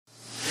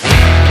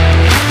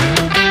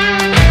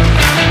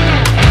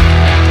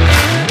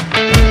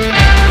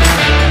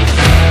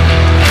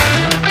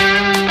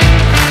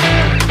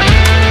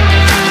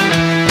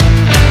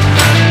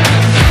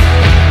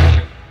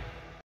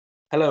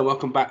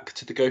welcome back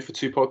to the Go for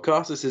Two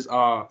podcast. This is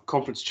our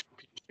conference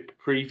championship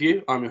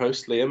preview. I'm your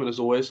host, Liam, and as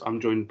always,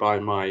 I'm joined by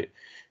my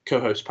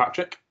co-host,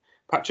 Patrick.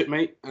 Patrick,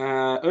 mate,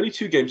 only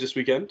 2 games this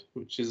weekend,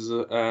 which is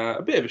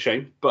a bit of a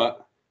shame,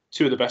 but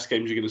 2 of the best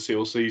games you're going to see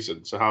all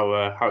season. So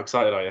how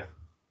excited are you?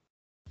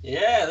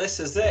 Yeah,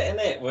 this is it, isn't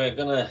it? We're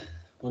gonna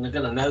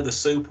know the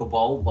Super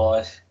Bowl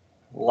by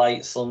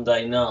late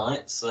Sunday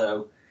night.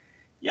 So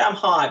yeah, I'm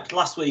hyped.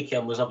 Last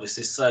weekend was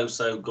obviously so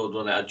good,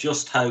 wasn't it? I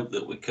just hope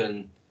that we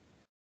can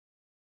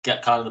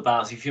get kind of the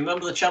balance. If you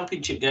remember the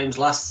championship games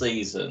last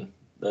season,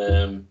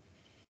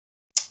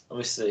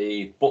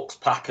 obviously Bucks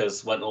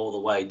Packers went all the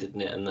way, didn't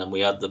it? And then we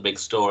had the big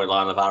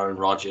storyline of Aaron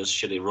Rodgers,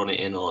 should he run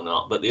it in or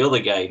not? But the other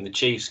game, the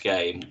Chiefs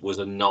game, was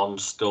a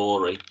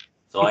non-story.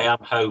 So I am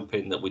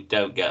hoping that we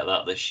don't get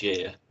that this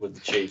year with the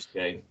Chiefs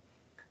game.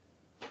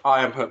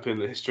 I am hoping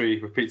that history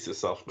repeats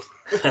itself.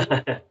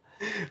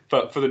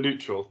 But for the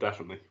neutral,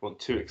 definitely. Want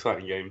 2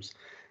 exciting games.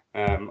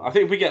 I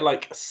think if we get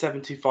like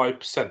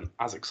 75%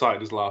 as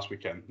excited as last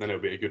weekend, then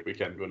it'll be a good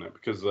weekend, wouldn't it?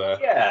 Because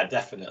yeah,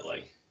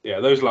 definitely.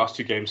 Yeah, those last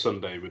 2 games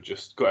Sunday would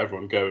just got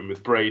everyone going,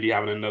 with Brady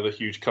having another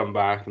huge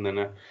comeback and then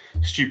a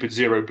stupid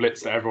zero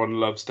blitz that everyone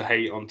loves to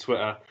hate on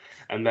Twitter.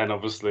 And then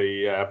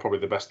obviously probably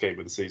the best game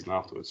of the season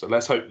afterwards. So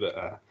let's hope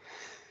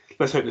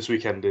this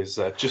weekend is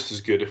just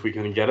as good if we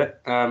can get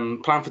it.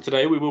 Plan for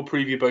today, we will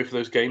preview both of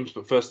those games.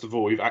 But first of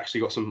all, we've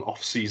actually got some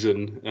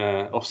off-season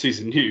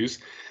news.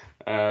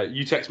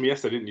 You texted me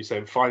yesterday, didn't you,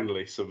 saying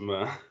finally some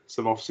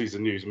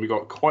off-season news, and we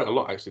got quite a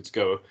lot actually to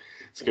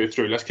go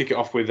through. Let's kick it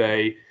off with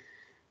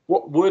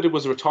what worded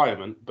was a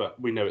retirement, but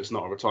we know it's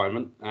not a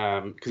retirement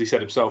because he said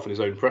himself in his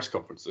own press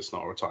conference it's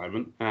not a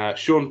retirement.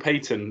 Sean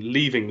Payton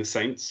leaving the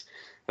Saints.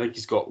 I think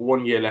he's got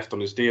 1 year left on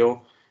his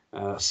deal.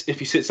 If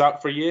he sits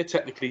out for a year,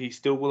 technically he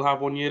still will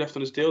have 1 year left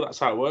on his deal. That's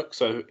how it works.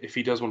 So if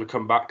he does want to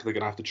come back, they're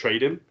going to have to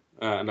trade him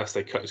unless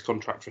they cut his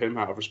contract for him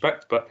out of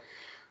respect. But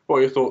what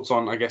are your thoughts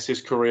on, I guess,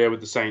 his career with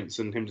the Saints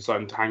and him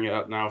deciding to hang it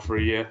up now for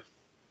a year?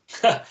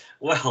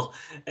 Well,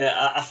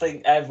 I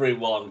think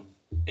everyone,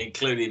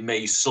 including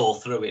me, saw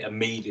through it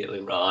immediately,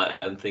 right?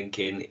 And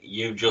thinking,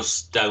 you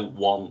just don't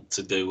want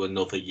to do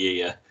another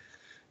year,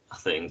 I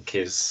think,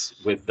 is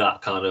with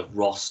that kind of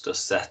roster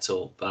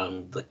setup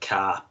and the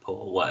cap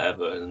or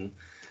whatever. And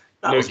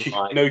that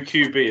no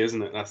QB,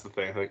 isn't it? That's the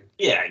thing, I think.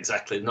 Yeah,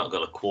 exactly. Not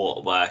got a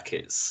quarterback.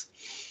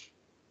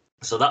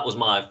 So that was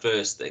my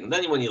first thing. And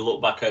then when you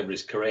look back over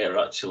his career,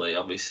 actually,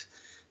 obviously,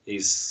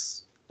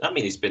 he's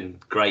been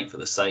great for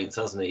the Saints,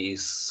 hasn't he?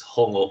 He's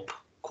hung up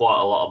quite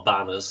a lot of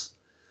banners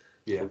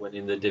for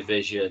winning the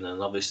division,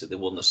 and obviously they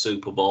won the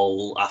Super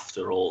Bowl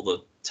after all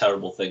the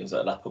terrible things that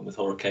had happened with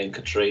Hurricane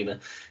Katrina.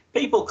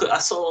 I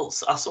saw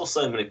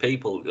so many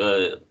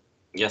people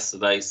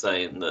yesterday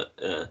saying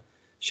that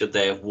should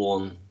they have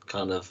won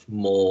kind of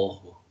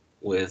more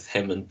with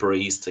him and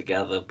Breeze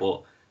together,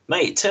 but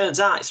mate, it turns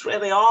out it's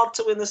really hard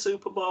to win the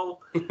Super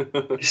Bowl.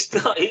 It's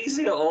not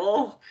easy at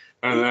all.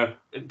 A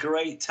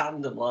great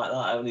tandem like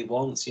that only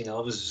once,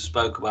 obviously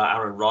spoke about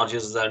Aaron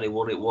Rodgers has only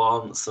won it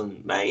once,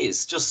 and mate,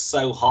 it's just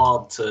so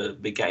hard to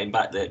be getting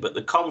back there. But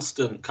the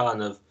constant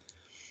kind of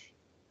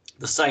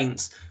the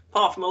Saints,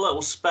 apart from a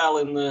little spell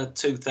in the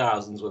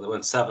 2000s where they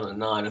went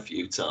 7-9 a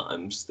few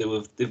times,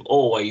 they've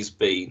always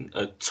been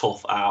a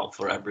tough out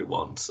for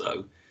everyone.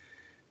 So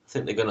I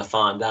think they're going to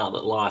find out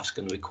that life's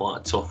going to be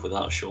quite tough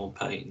without Sean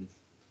Payton.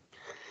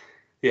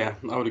 Yeah,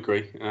 I would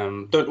agree.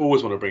 Don't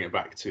always want to bring it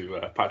back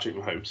to Patrick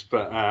Mahomes,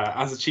 but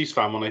as a Chiefs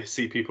fan, when I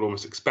see people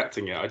almost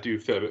expecting it, I do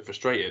feel a bit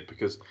frustrated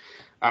because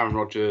Aaron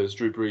Rodgers,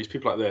 Drew Brees,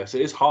 people like this,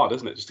 it is hard,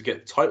 isn't it, just to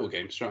get title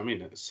games? Do you know what I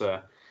mean? It's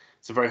a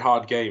very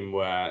hard game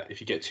where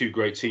if you get 2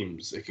 great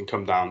teams, it can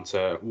come down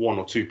to 1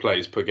 or 2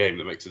 plays per game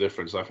that makes a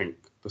difference. I think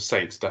the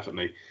Saints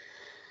definitely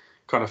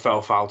kind of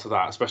fell foul to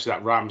that, especially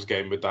that Rams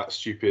game with that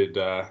stupid...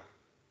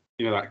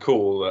 that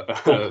call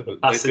that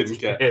they didn't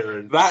get.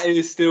 That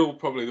is still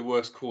probably the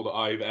worst call that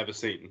I've ever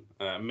seen.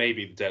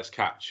 Maybe the Dez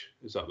catch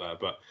is up there,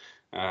 but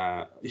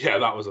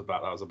that was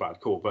a bad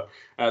call. But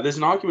there's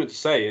an argument to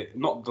say,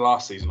 not the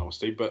last season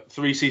obviously, but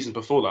 3 seasons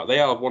before that, they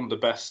are one of the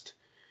best.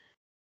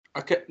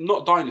 Okay,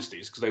 not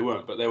dynasties because they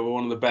weren't, but they were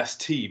one of the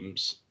best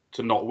teams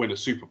to not win a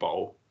Super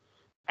Bowl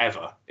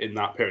ever in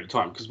that period of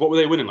time. Because what were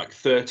they winning, like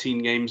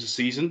 13 games a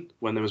season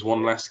when there was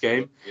one less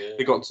game? Yeah.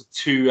 They got to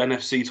 2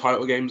 NFC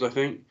title games, I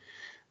think.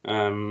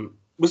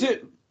 Was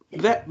it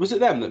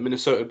them that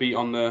Minnesota beat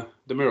on the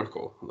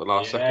Miracle at the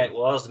last second? Yeah, it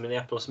was the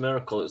Minneapolis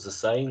Miracle. It was the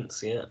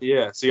Saints, yeah.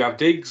 Yeah, so you have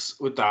Diggs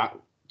with that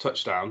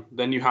touchdown.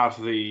 Then you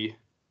have the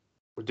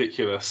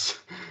ridiculous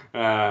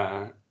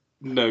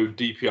no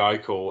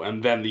DPI call.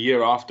 And then the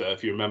year after,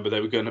 if you remember,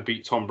 they were going to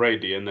beat Tom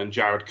Brady, and then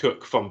Jared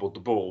Cook fumbled the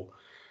ball,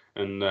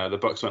 and the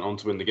Bucs went on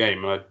to win the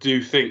game. And I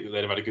do think that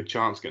they'd have had a good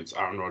chance against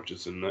Aaron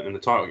Rodgers in the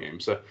title game.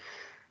 So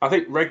I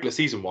think regular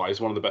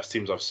season-wise, one of the best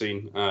teams I've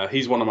seen.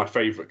 He's one of my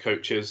favourite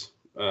coaches.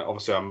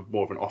 Obviously, I'm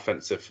more of an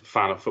offensive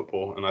fan of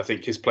football, and I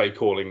think his play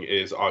calling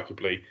is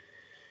arguably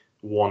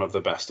one of the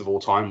best of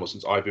all time, well,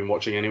 since I've been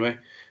watching anyway.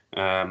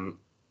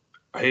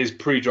 His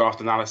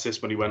pre-draft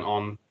analysis when he went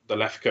on the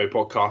Lefko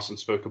podcast and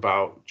spoke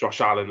about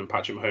Josh Allen and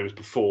Patrick Mahomes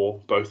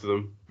before both of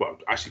them. Well,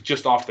 actually,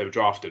 just after they were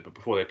drafted, but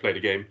before they played a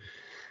game,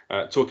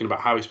 talking about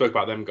how he spoke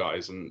about them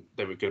guys and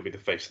they were going to be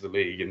the face of the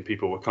league, and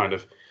people were kind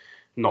of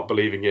not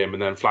believing him.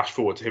 And then flash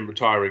forward to him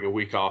retiring a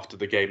week after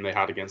the game they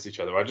had against each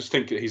other. I just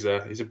think that he's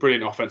a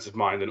brilliant offensive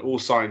mind, and all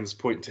signs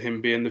point to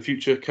him being the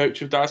future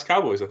coach of Dallas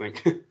Cowboys, I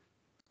think.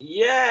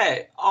 Yeah,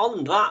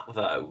 on that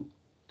though,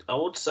 I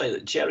would say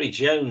that Jerry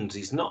Jones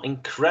is not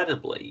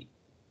incredibly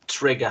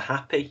trigger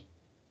happy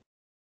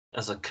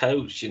as a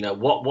coach. You know,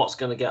 what's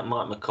going to get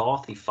Mike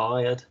McCarthy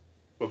fired?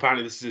 Well,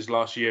 apparently this is his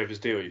last year of his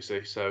deal, you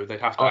see, so they'd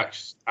have to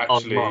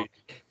actually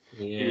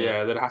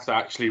they'd have to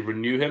actually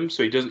renew him,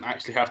 so he doesn't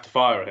actually have to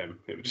fire him.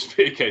 It would just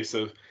be a case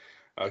of,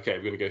 okay,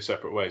 we're going to go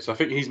separate ways. So I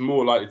think he's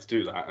more likely to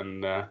do that,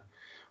 and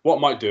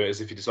what might do it is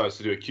if he decides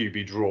to do a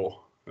QB draw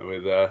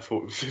with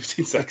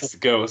 15 seconds to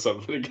go or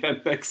something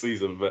again next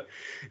season. But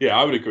yeah,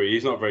 I would agree.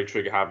 He's not very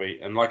trigger happy.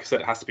 And like I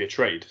said, it has to be a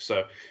trade.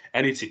 So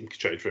any team can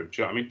trade for him.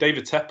 Do you know what I mean?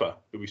 David Tepper,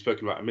 who we've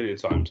spoken about a million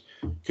times,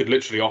 could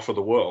literally offer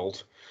the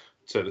world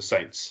to the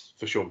Saints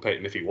for Sean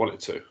Payton if he wanted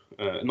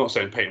to. Not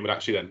saying Payton would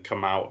actually then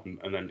come out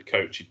and then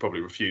coach. He'd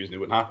probably refuse and it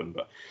wouldn't happen.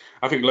 But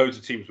I think loads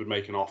of teams would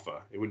make an offer.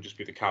 It wouldn't just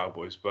be the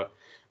Cowboys, but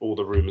all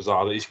the rumours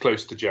are that he's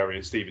close to Jerry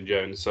and Stephen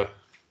Jones. So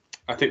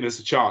I think there's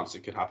a chance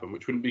it could happen,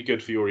 which wouldn't be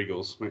good for your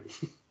Eagles.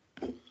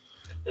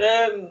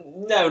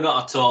 No,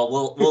 not at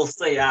all. We'll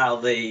see how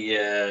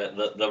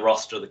the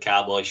roster of the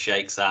Cowboys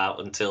shakes out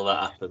until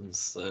that happens.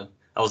 So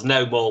I was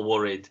no more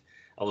worried.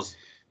 I was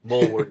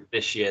more worried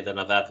this year than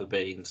I've ever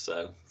been.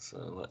 So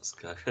let's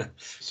go.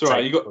 It's all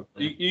right.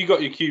 You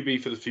got your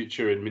QB for the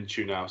future in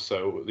Minshew now.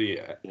 So the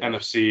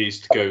NFC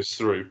East goes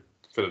through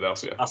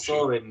Philadelphia. I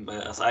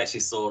actually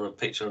saw a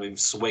picture of him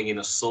swinging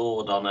a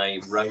sword on a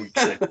road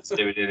trip he was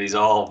doing in his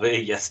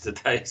RV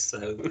yesterday.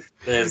 So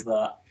there's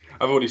that.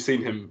 I've already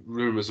seen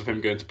rumours of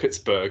him going to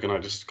Pittsburgh, and I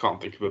just can't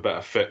think of a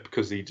better fit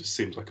because he just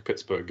seems like a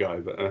Pittsburgh guy.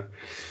 But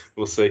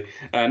we'll see.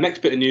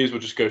 Next bit of news, we'll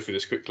just go through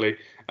this quickly.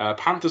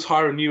 Panthers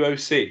hire a new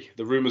OC.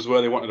 The rumours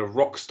were they wanted a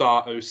rock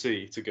star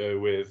OC to go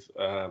with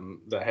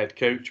their head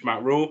coach,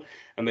 Matt Rule,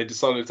 and they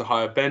decided to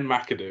hire Ben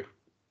McAdoo.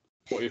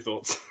 What are your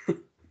thoughts?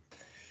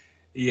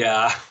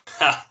 Yeah.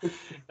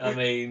 I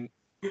mean,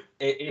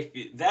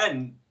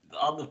 then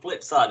on the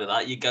flip side of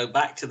that, you go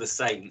back to the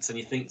Saints and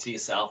you think to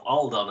yourself,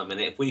 hold on a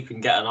minute, if we can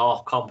get an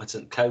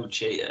half-competent coach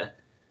here,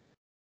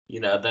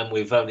 then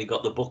we've only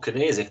got the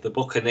Buccaneers. If the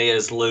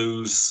Buccaneers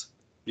lose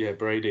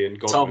Brady and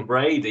Godwin. Tom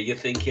Brady, you're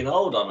thinking,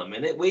 hold on a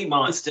minute, we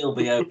might still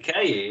be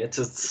okay here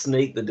to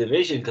sneak the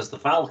division because the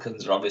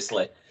Falcons are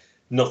obviously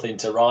nothing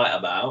to write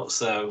about.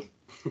 So,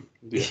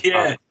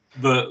 yeah.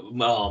 But,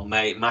 oh,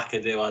 mate,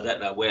 McAdoo, I don't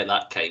know where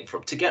that came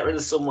from. To get rid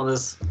of someone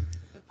as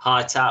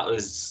high tout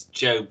as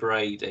Joe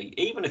Brady,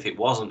 even if it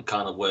wasn't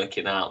kind of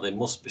working out, there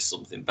must be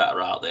something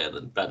better out there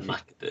than Ben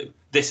McAdoo.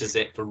 This is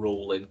it for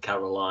Rule in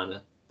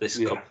Carolina this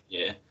coming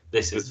year.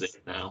 This is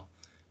it now.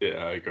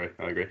 Yeah, I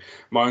agree.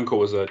 My uncle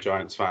was a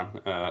Giants fan,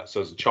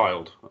 so as a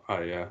child,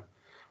 I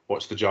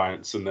watched the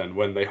Giants, and then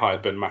when they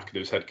hired Ben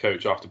McAdoo as head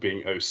coach after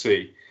being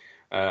OC,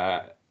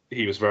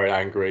 he was very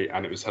angry,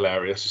 and it was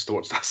hilarious just to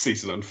watch that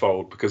season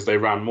unfold because they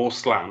ran more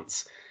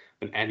slants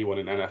than anyone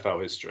in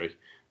NFL history.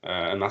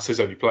 And that's his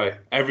only play.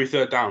 Every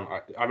third down,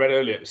 I read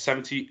earlier,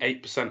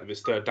 78% of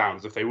his third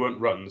downs, if they weren't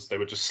runs, they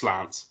were just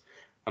slants.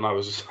 And I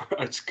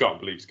just can't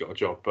believe he's got a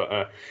job.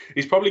 But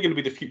he's probably going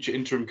to be the future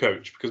interim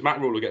coach because Matt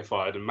Rule will get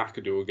fired and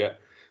McAdoo will get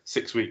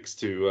 6 weeks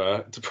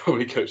to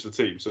probably coach the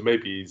team. So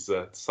maybe he's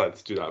decided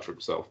to do that for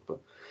himself. But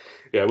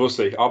yeah, we'll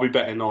see. I'll be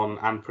betting on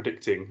and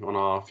predicting on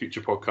our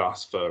future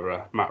podcast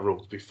for Matt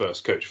Rule to be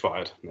first coach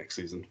fired next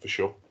season for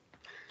sure.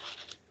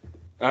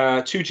 2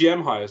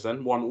 GM hires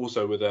then, one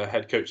also with a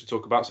head coach to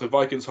talk about. So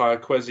Vikings hire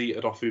Kwesi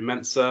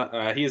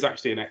Adofo-Mensah. He is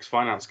actually an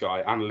ex-finance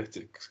guy,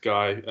 analytics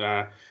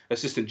guy,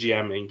 assistant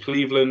GM in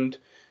Cleveland.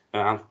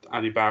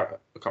 Andy Barry,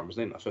 I can't remember his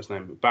name, that first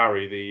name, but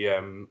Barry, the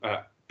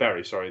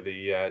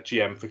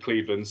GM for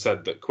Cleveland,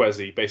 said that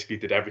Kwesi basically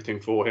did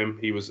everything for him.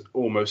 He was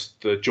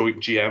almost the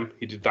joint GM.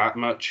 He did that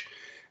much.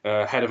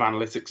 Head of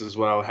analytics as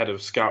well, head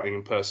of scouting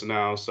and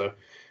personnel. So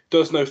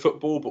does know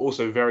football, but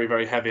also very,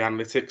 very heavy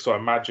analytics. So I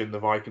imagine the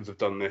Vikings have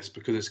done this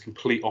because it's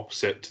complete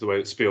opposite to the way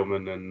that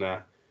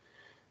Spielman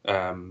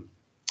and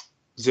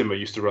Zimmer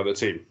used to run the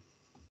team.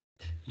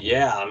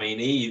 Yeah, I mean,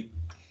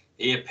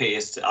 he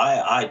appears to...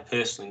 I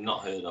personally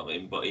not heard of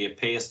him, but he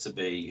appears to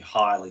be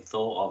highly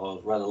thought of.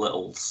 I read a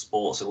little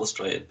Sports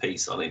Illustrated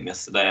piece on him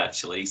yesterday,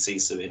 actually. He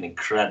seems to be an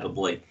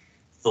incredibly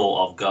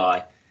thought of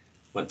guy.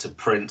 Went to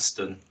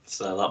Princeton,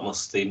 so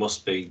he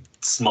must be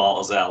smart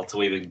as hell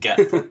to even get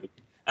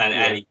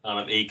any kind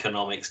of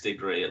economics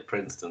degree at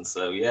Princeton.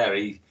 So yeah,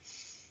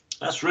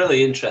 that's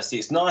really interesting.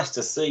 It's nice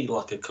to see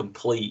like a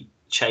complete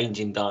change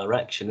in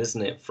direction,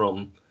 isn't it,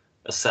 from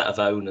a set of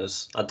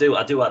owners? I do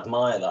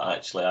admire that,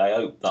 actually. I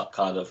hope that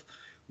kind of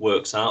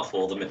works out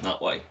for them in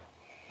that way.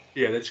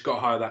 Yeah, they've just got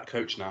to hire that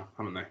coach now,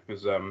 haven't they?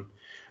 Because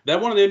they're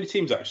one of the only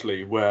teams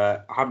actually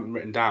where I haven't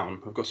written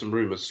down. I've got some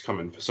rumours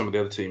coming for some of the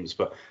other teams,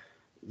 but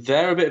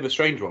they're a bit of a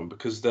strange one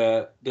because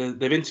they've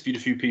interviewed a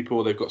few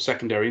people, they've got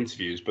secondary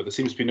interviews, but there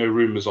seems to be no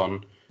rumours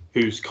on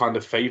who's kind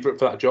of favourite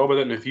for that job. I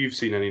don't know if you've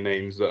seen any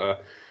names that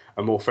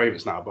are more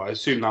favourites now, but I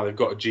assume now they've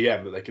got a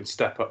GM that they can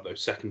step up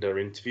those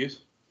secondary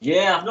interviews.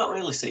 Yeah, I've not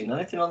really seen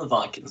anything on the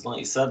Vikings. Like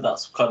you said,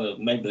 that's kind of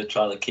maybe they're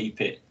trying to keep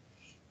it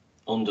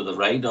under the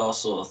radar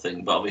sort of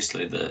thing. But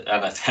obviously, the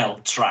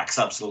NFL tracks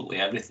absolutely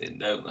everything,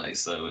 don't they?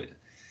 So,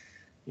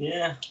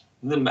 yeah.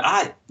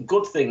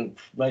 Good thing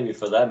maybe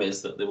for them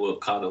is that they were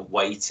kind of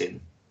waiting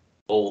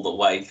all the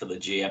way for the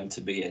GM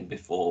to be in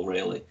before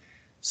really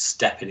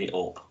stepping it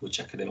up,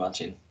 which I can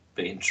imagine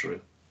being true.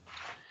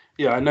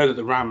 Yeah, I know that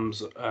the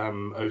Rams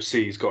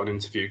OC's got an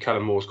interview.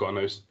 Kellen Moore's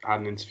had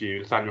an interview.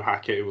 Nathaniel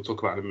Hackett, we'll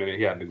talk about in a minute,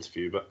 he had an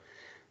interview. But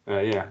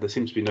yeah, there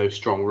seems to be no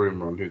strong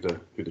rumour on who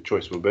the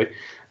choice will be.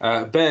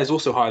 Bears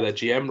also hire their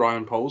GM,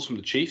 Ryan Poles, from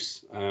the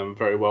Chiefs.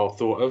 Very well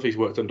thought of. He's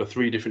worked under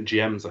 3 different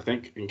GMs, I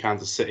think, in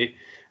Kansas City.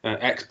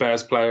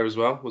 Ex-Bears player as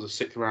well, was a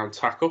 6th round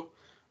tackle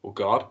or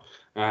guard.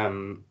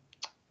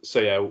 So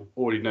yeah,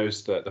 already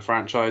knows the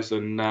franchise.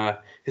 And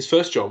his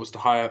first job was to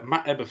hire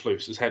Matt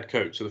Eberflus as head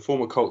coach. So the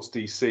former Colts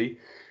DC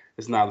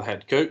is now the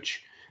head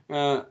coach.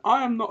 I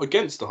am not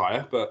against the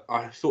hire, but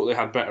I thought they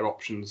had better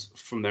options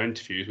from their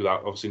interviews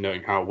without obviously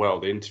knowing how well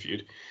they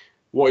interviewed.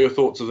 What are your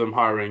thoughts of them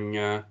hiring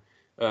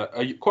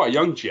quite a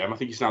young GM? I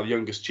think he's now the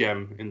youngest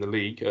GM in the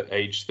league at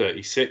age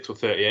 36 or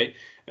 38.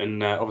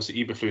 And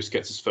obviously Eberflus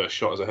gets his first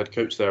shot as a head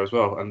coach there as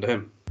well under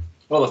him.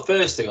 Well, the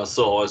first thing I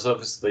saw was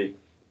obviously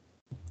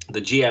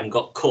the GM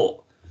got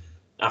cut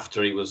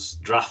after he was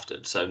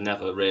drafted, so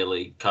never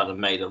really kind of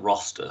made a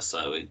roster.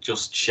 So it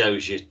just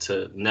shows you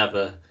to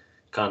never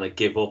kind of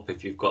give up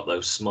if you've got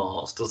those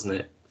smarts, doesn't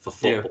it, for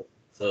football?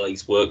 Yeah. So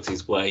he's worked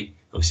his way.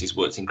 Obviously, he's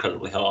worked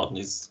incredibly hard and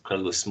he's an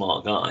incredibly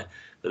smart guy.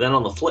 But then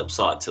on the flip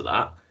side to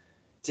that,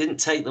 it didn't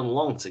take them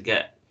long to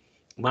get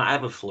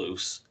Matt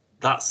Eberflus.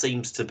 That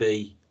seems to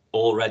be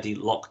already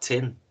locked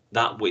in,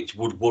 that which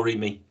would worry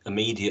me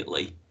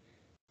immediately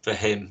for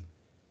him.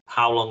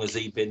 How long has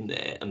he been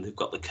there? And they've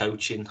got the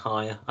coaching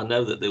hire. I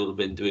know that they would have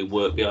been doing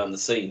work behind the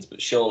scenes,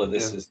 but surely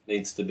this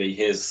needs to be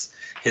his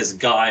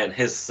guy and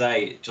his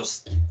say. It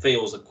just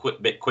feels a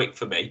bit quick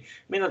for me.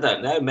 I mean, I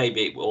don't know.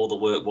 Maybe all the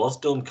work was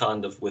done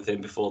kind of with him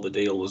before the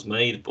deal was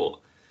made, but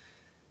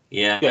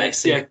it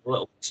seems a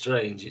little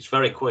strange. It's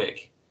very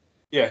quick.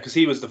 Yeah, because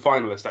he was the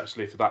finalist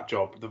actually for that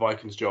job, the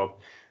Vikings job,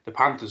 the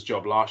Panthers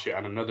job last year,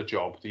 and another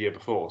job the year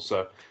before.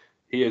 So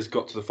he has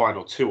got to the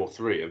final 2 or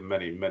 3 of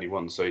many, many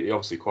ones. So he's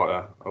obviously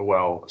quite a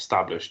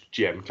well-established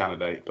GM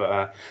candidate.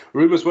 But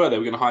rumours were they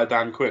were going to hire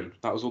Dan Quinn.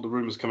 That was all the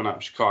rumours coming out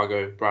of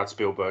Chicago. Brad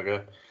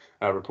Spielberger,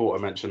 reporter,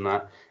 mentioned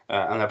that.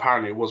 And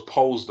apparently it was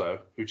Poles, though,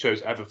 who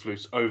chose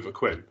Eberflus over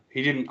Quinn.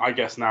 He didn't, I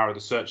guess, narrow the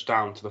search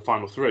down to the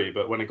final 3.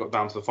 But when it got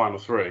down to the final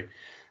 3,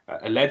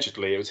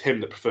 allegedly it was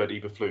him that preferred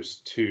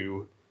Eberflus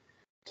to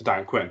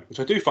Dan Quinn, which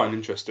I do find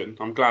interesting.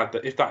 I'm glad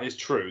that if that is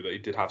true, that he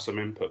did have some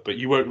input, but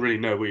you won't really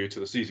know, will you,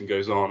 till the season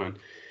goes on, and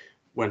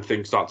when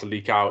things start to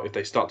leak out, if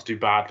they start to do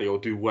badly or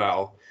do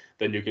well,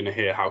 then you're going to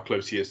hear how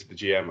close he is to the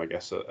GM, I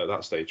guess, at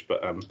that stage.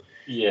 But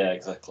yeah,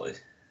 exactly.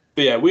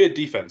 But yeah, weird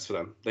defense for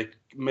them. They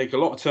make a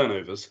lot of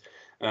turnovers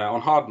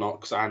on Hard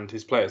Knocks, and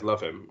his players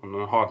love him. And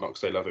on Hard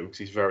Knocks, they love him because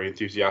he's very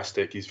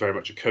enthusiastic. He's very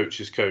much a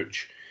coach's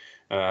coach,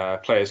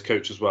 player's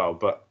coach as well.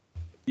 But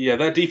yeah,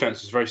 their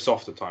defense is very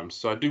soft at times.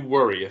 So I do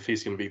worry if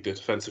he's going to be the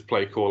defensive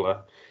play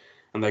caller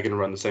and they're going to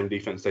run the same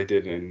defense they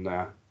did in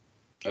at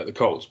the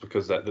Colts,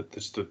 because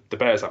the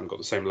Bears haven't got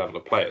the same level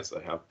of players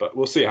they have. But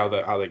we'll see how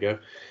they go.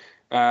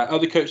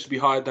 Other coach to be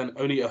hired then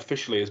only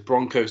officially is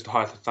Broncos to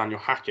hire Nathaniel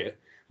Hackett.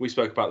 We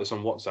spoke about this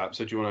on WhatsApp.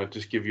 So do you want to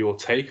just give your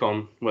take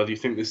on whether you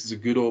think this is a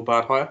good or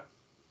bad hire?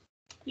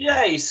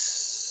 Yeah,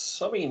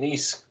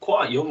 he's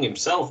quite young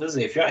himself, isn't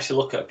he? If you actually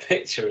look at a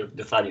picture of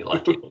Nathaniel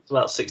Hackett, he looks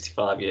about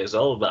 65 years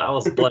old, but I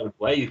was blown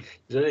away.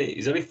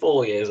 He's only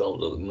 4 years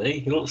older than me.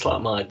 He looks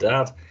like my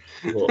dad.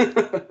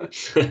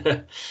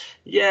 But,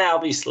 yeah,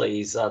 obviously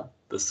he's had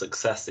the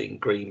success in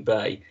Green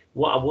Bay.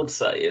 What I would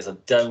say is I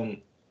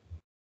don't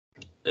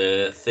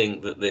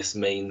think that this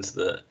means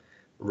that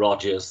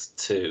Rodgers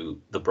to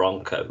the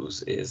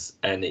Broncos is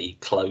any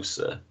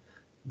closer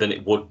than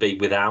it would be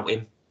without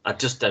him. I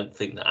just don't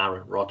think that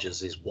Aaron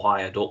Rodgers is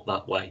wired up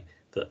that way,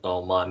 that,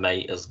 oh, my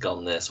mate has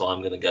gone there, so I'm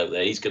going to go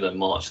there. He's going to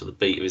march to the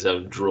beat of his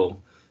own drum.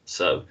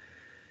 So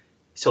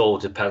it all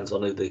depends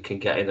on who they can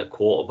get in at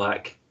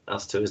quarterback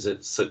as to his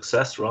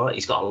success, right?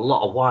 He's got a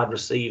lot of wide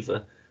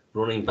receiver,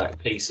 running back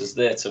pieces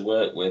there to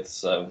work with,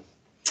 so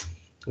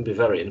it'll be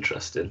very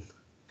interesting.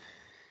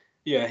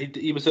 Yeah,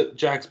 he was at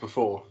Jags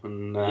before,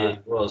 and yeah, he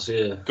was,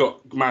 yeah.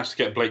 Managed to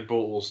get Blake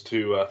Bortles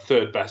to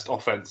third best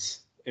offense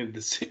in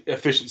the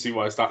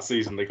efficiency-wise that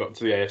season. They got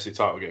to the AFC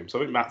title game, so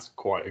I think that's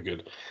quite a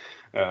good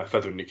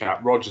feather in your cap.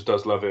 Rodgers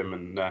does love him,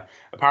 and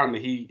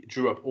apparently he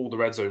drew up all the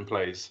red zone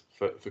plays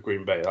for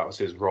Green Bay. That was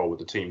his role with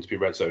the team, to be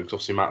red zone, because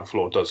obviously Matt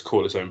LaFleur does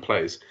call his own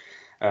plays.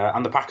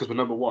 And the Packers were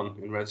number 1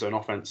 in red zone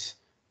offense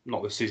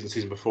not this season,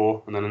 season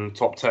before, and then in the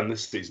top 10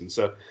 this season.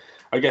 So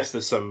I guess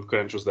there's some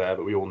credentials there,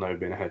 but we all know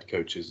being a head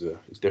coach is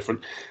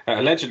different.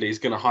 Allegedly, he's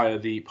going to hire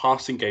the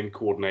passing game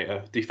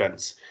coordinator,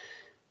 defense,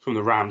 from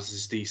the Rams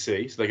as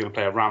DC. So they're going to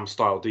play a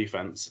Ram-style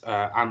defense.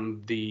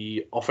 And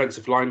the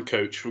offensive line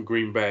coach from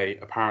Green Bay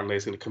apparently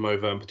is going to come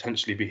over and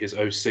potentially be his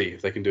OC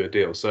if they can do a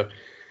deal. So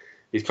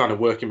he's kind of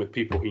working with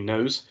people he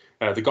knows.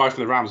 The guy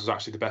from the Rams was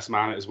actually the best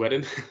man at his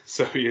wedding,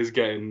 so he is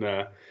getting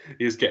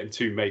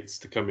two mates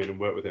to come in and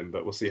work with him.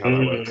 But we'll see how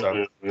that works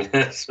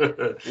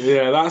out.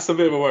 Yeah, that's a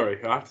bit of a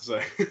worry, I have to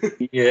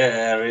say.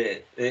 Yeah,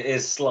 it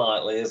is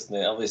slightly, isn't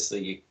it?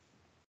 Obviously, you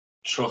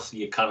trust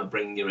you kind of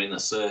bring your inner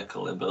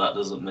circle in, but that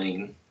doesn't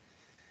mean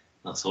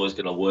that's always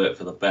going to work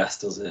for the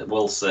best, does it?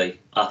 We'll see.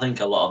 I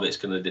think a lot of it's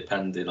going to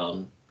depend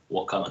on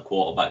what kind of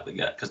quarterback they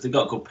get, because they've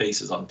got good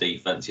pieces on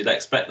defense. You'd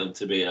expect them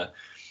to be an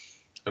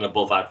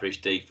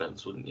above-average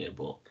defense, wouldn't you?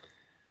 But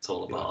it's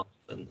all about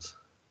offense.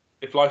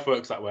 If life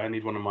works that way, I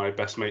need one of my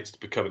best mates to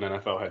become an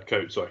NFL head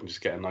coach so I can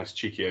just get a nice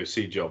cheeky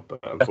OC job. But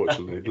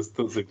unfortunately, it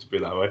doesn't seem to be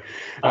that way.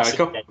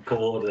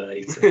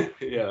 Coordinator.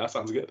 Yeah, that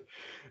sounds good.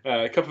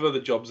 A couple of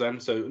other jobs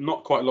then. So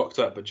not quite locked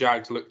up, but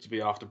Jags look to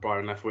be after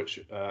Byron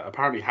Leftwich.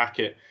 Apparently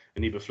Hackett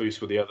and Eberflus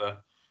were the other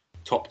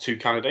top two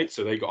candidates,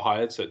 so they got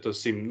hired. So it does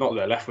seem not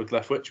they're left with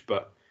Leftwich,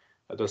 but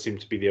that does seem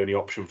to be the only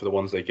option for the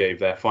ones they gave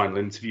their final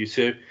interview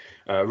to.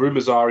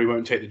 Rumazari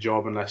won't take the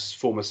job unless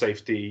former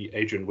safety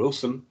Adrian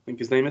Wilson, I think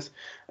his name is,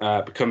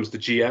 becomes the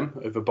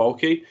GM over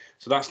Bulky.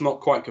 So that's not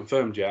quite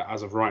confirmed yet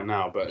as of right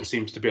now, but it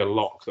seems to be a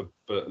lock that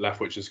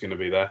Leftwich is going to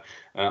be there.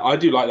 I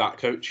do like that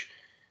coach.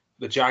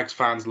 The Jags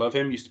fans love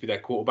him, used to be their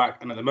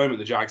quarterback, and at the moment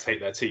the Jags hate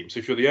their team. So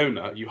if you're the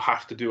owner, you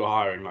have to do a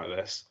hiring like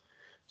this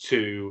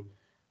to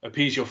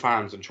appease your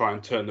fans and try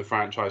and turn the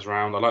franchise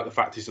around. I like the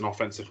fact he's an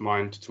offensive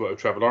mind to work with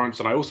Trevor Lawrence,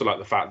 and I also like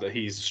the fact that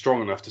he's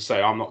strong enough to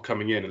say, I'm not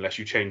coming in unless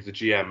you change the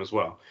GM as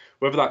well.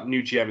 Whether that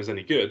new GM is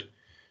any good,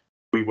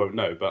 we won't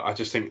know, but I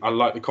just think I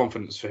like the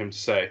confidence for him to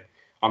say,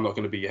 I'm not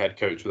going to be your head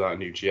coach without a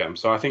new GM.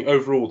 So I think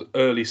overall, the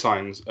early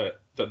signs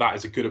that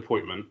is a good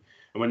appointment.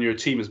 And when you're a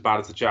team as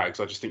bad as the Jags,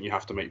 I just think you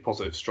have to make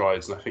positive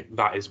strides, and I think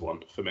that is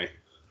one for me.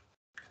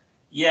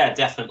 Yeah,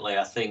 definitely.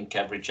 I think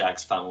every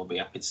Jags fan will be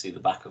happy to see the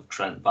back of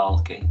Trent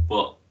Baalke,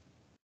 but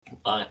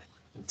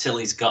until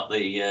he's got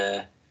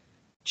the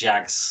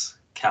Jags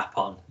cap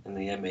on in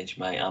the image,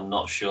 mate, I'm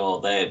not sure.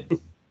 That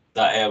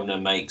owner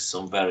makes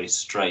some very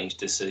strange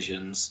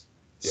decisions.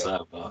 Yeah.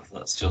 So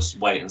let's just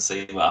wait and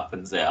see what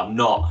happens there. I'm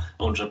not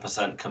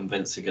 100%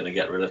 convinced they're going to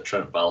get rid of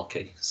Trent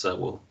Baalke, so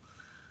we'll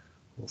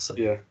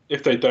see. Yeah,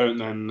 if they don't,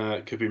 then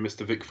it could be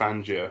Mr. Vic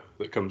Fangio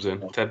that comes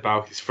in, Ted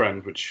Baalke's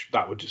friend, which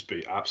that would just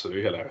be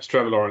absolutely hilarious.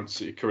 Trevor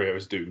Lawrence's career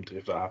is doomed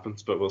if that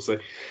happens, but we'll see.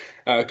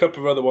 A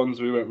couple of other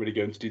ones we won't really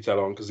go into detail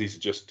on because these are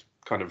just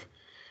kind of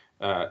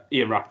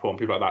Ian Rappaport and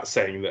people like that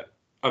saying that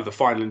of the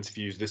final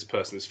interviews, this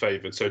person is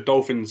favoured. So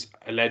Dolphins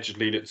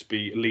allegedly look to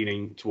be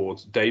leaning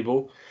towards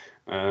Dable.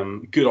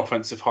 Good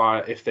offensive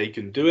hire if they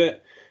can do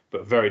it,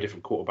 but very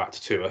different quarterback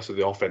to Tua, so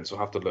the offense will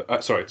have to look.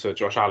 To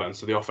Josh Allen,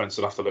 so the offense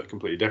will have to look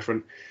completely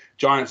different.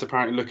 Giants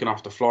apparently looking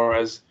after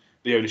Flores.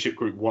 The ownership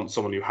group wants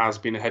someone who has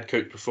been a head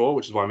coach before,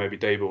 which is why maybe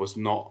Dable was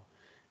not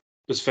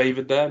as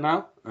favoured there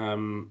now.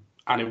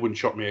 And it wouldn't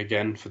shock me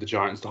again for the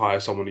Giants to hire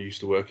someone who used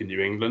to work in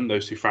New England.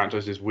 Those two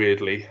franchises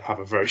weirdly have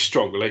a very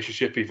strong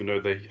relationship, even though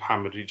they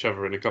hammered each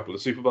other in a couple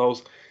of Super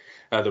Bowls.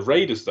 The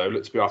Raiders, though,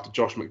 look to be after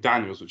Josh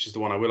McDaniels, which is the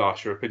one I will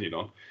ask your opinion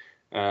on.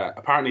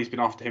 Apparently, he's been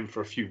after him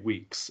for a few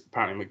weeks.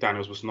 Apparently,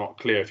 McDaniels was not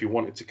clear if he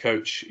wanted to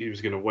coach. He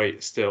was going to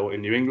wait still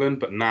in New England.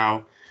 But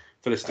now,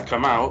 for this to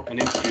come out and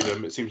interview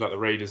them, it seems like the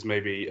Raiders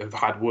maybe have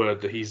had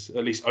word that he's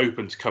at least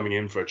open to coming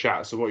in for a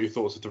chat. So what are your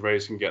thoughts if the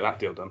Raiders can get that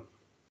deal done?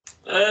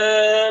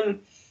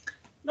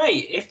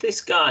 Mate, if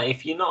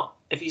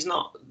he's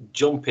not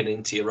jumping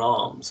into your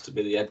arms to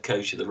be the head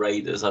coach of the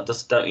Raiders, I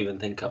just don't even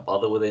think I'd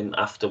bother with him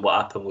after what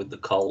happened with the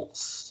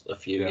Colts a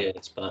few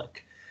years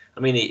back. I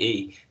mean,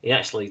 he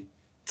actually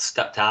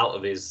stepped out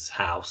of his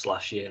house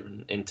last year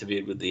and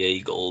interviewed with the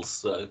Eagles.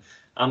 So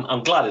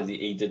I'm glad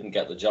he didn't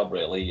get the job,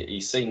 really. He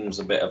seems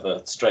a bit of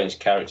a strange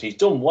character. He's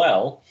done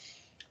well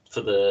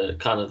for the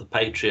kind of the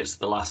Patriots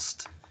the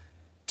last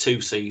 2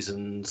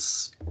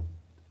 seasons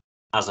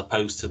as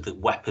opposed to the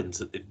weapons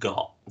that they've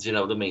got. Do you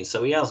know what I mean?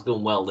 So he has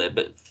done well there.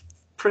 But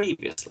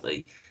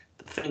previously,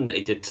 the thing that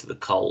he did to the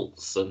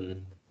Colts,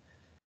 and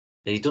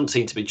he doesn't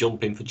seem to be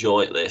jumping for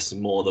joy at this,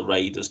 and more the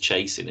Raiders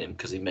chasing him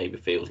because he maybe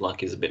feels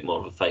like he's a bit more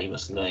of a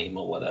famous name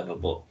or whatever.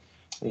 But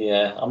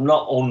yeah, I'm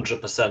not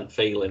 100%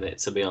 feeling it,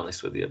 to be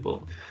honest with you.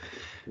 But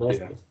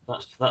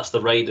that's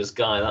the Raiders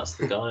guy. That's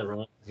the guy,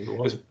 right?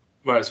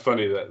 Well, it's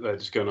funny that they're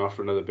just going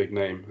after another big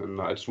name, and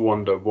I just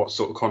wonder what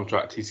sort of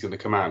contract he's going to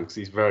command because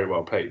he's very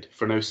well paid.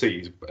 For an OC,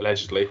 he's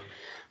allegedly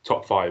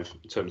top 5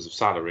 in terms of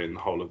salary in the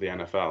whole of the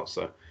NFL.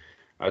 So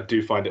I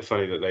do find it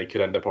funny that they could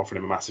end up offering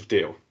him a massive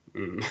deal.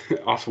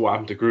 After what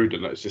happened to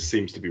Gruden, it just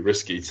seems to be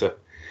risky to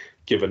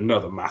give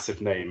another massive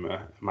name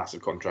a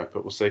massive contract,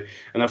 but we'll see.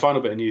 And then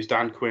final bit of news,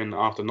 Dan Quinn,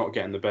 after not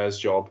getting the Bears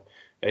job,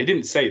 He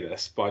didn't say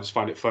this, but I just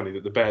find it funny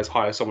that the Bears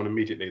hire someone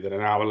immediately. Then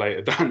an hour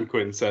later, Dan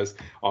Quinn says,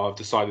 "Oh, I've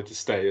decided to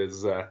stay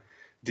as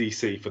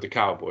DC for the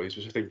Cowboys,"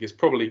 which I think is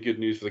probably good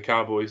news for the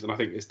Cowboys. And I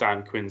think it's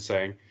Dan Quinn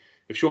saying,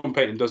 if Sean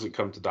Payton doesn't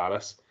come to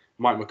Dallas,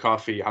 Mike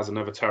McCarthy has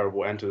another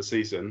terrible end to the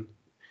season.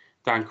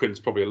 Dan Quinn's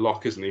probably a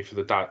lock, isn't he?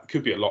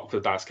 Could be a lock for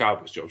the Dallas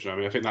Cowboys job. You know what I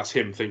mean? I think that's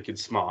him thinking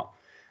smart.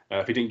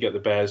 If he didn't get the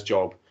Bears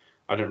job,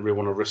 I don't really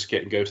want to risk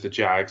it and go to the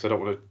Jags. I don't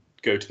want to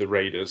go to the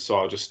Raiders, so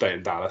I'll just stay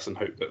in Dallas and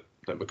hope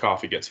that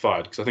McCarthy gets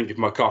fired. Because I think if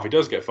McCarthy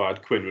does get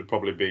fired, Quinn would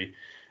probably be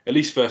at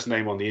least first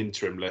name on the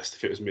interim list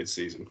if it was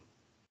mid-season.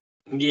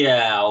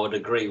 Yeah, I would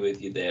agree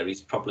with you there.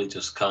 He's probably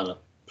just kind of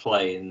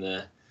playing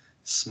the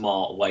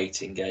smart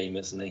waiting game,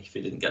 isn't he? If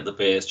he didn't get the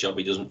Bears job,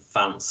 he doesn't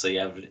fancy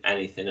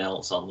anything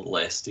else on the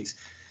list.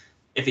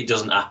 If it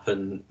doesn't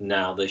happen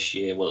now this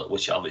year, well,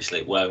 which obviously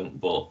it won't,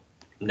 but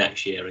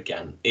next year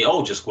again, it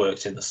all just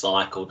works in the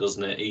cycle,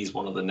 doesn't it? He's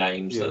one of the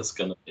names that's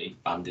going to be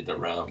bandied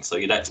around, so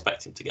you'd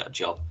expect him to get a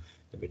job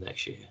maybe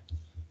next year.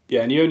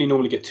 Yeah, and you only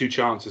normally get 2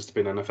 chances to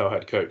be an NFL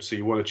head coach, so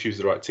you want to choose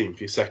the right team for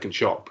your second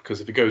shot,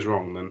 because if it goes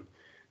wrong, then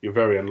you're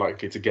very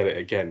unlikely to get it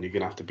again. You're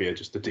going to have to be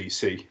just a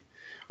DC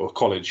or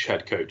college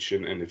head coach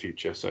in the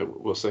future, so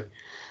we'll see.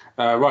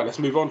 Right, let's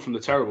move on from the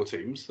terrible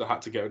teams that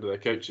had to get rid of their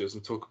coaches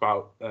and talk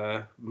about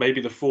maybe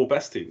the 4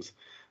 best teams.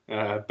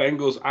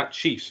 Bengals at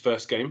Chiefs,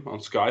 first game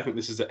on Sky. I think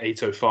this is at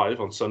 8:05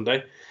 on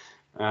Sunday.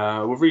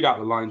 We'll read out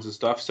the lines and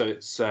stuff. So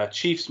it's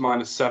Chiefs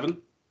 -7,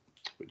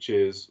 which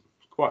is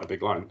quite a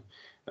big line.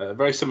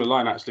 Very similar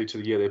line, actually, to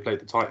the year they played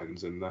the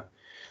Titans in the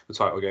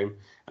title game.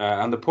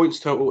 And the points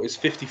total is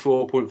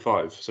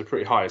 54.5, so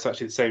pretty high. It's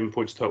actually the same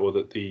points total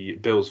that the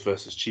Bills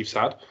versus Chiefs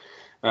had.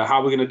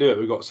 How we're going to do it,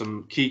 we've got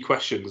some key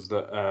questions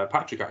that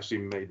Patrick actually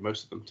made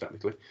most of them,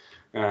 technically.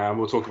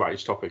 We'll talk about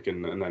each topic,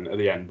 and then at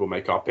the end, we'll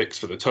make our picks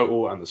for the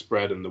total and the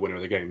spread and the winner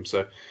of the game.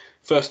 So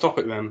first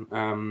topic then,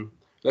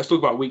 let's talk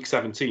about Week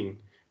 17.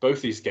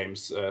 Both these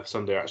games,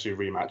 Sunday, are actually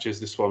rematches.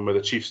 This one where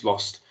the Chiefs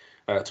lost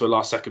to a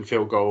last-second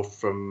field goal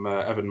from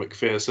Evan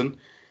McPherson.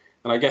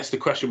 And I guess the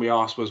question we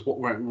asked was, what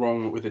went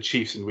wrong with the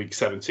Chiefs in Week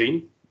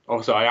 17?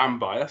 Obviously, I am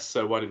biased,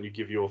 so why don't you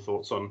give your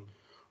thoughts on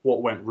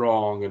what went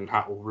wrong and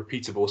how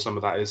repeatable some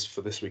of that is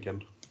for this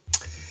weekend?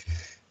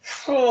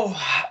 Oh,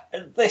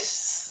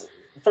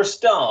 for a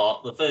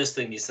start, the first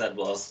thing you said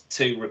was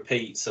 2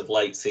 repeats of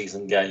late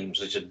season games,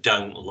 which I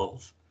don't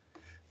love.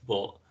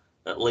 But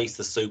at least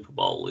the Super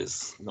Bowl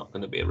is not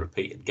going to be a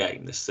repeated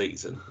game this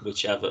season,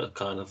 whichever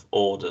kind of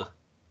order.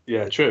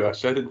 Yeah, true.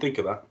 Actually, I didn't think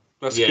of that.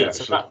 That's good,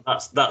 actually. So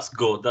that's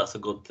good. That's a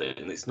good thing.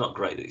 It's not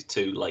great that it's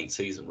 2 late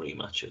season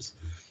rematches.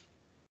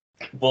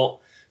 But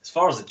as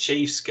far as the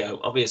Chiefs go,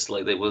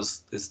 obviously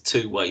there's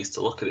 2 ways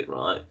to look at it,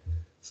 right?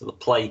 So the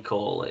play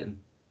calling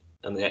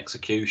and the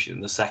execution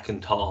in the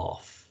second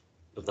half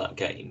of that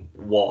game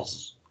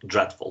was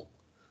dreadful,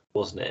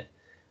 wasn't it?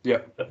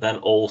 Yeah. But then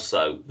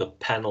also the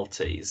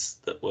penalties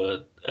that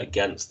were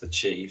against the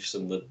Chiefs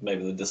and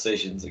maybe the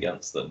decisions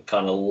against them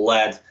kind of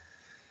led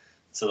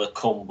to the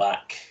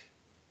comeback.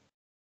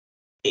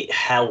 It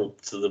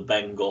helped the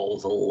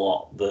Bengals a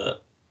lot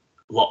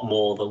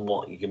more than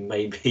what you can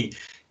maybe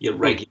your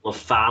regular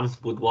fan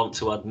would want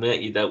to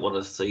admit. You don't want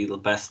to see the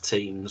best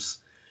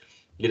teams.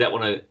 You don't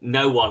want to.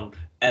 No one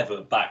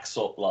ever backs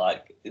up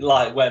like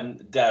when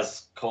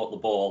Dez caught the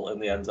ball in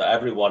the end zone.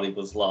 Everybody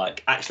was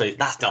like, "Actually,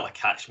 that's not a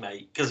catch,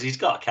 mate," because he's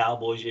got a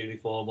Cowboys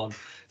uniform on.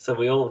 So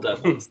we all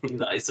don't want to see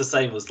that. It's the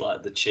same as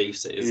like the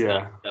Chiefs. It is.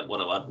 Yeah. I don't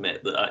want to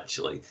admit that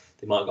actually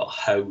they might have got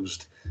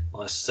hosed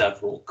by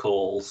several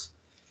calls.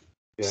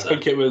 Yeah, so I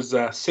think it was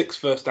 6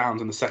 first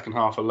downs in the second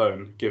half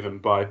alone given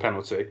by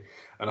penalty,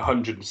 and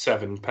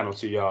 107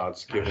 penalty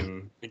yards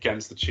given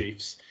against the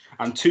Chiefs,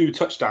 and 2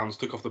 touchdowns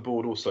took off the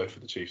board also for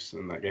the Chiefs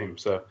in that game.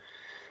 So,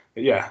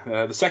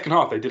 yeah, the second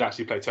half they did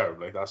actually play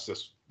terribly. That's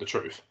just the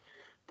truth.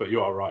 But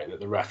you are right that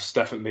the refs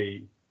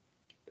definitely.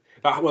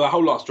 The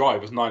whole last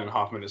drive was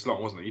 9.5 minutes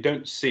long, wasn't it? You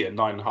don't see a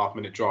 9.5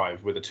 minute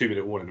drive with a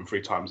 2-minute warning and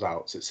 3 times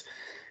outs.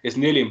 It's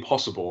nearly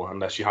impossible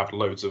unless you have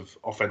loads of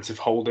offensive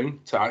holding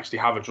to actually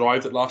have a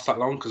drive that lasts that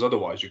long, because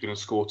otherwise you're going to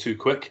score too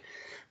quick.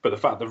 But the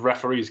fact the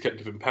referees kept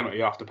giving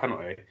penalty after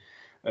penalty,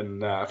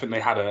 and I think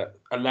they had a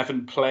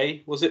 11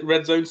 play, was it,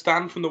 red zone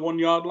stand from the 1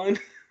 yard line?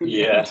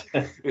 Yeah.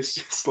 It's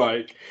just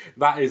like,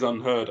 that is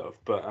unheard of.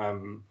 But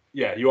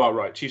yeah, you are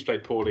right. Chiefs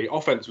played poorly.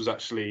 Offense was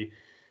actually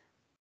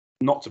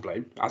not to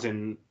blame, as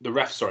in the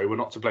refs, were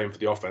not to blame for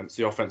the offense.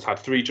 The offense had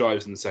 3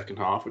 drives in the second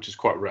half, which is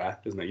quite rare,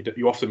 isn't it?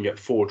 You often get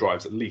 4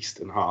 drives at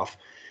least in half.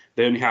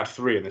 They only had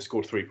 3 and they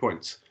scored 3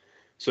 points.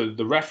 So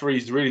the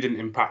referees really didn't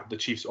impact the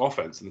Chiefs'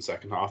 offense in the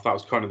second half. That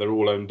was kind of their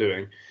all-own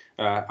doing.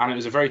 And it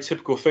was a very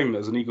typical thing that,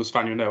 as an Eagles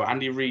fan, you know,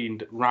 Andy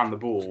Reid ran the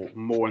ball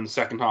more in the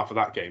second half of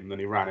that game than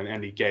he ran in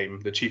any game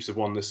the Chiefs have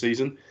won this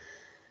season.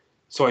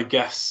 So I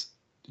guess,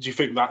 do you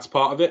think that's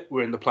part of it?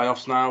 We're in the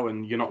playoffs now,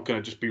 and you're not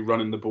going to just be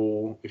running the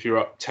ball. If you're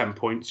up 10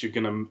 points, you're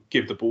going to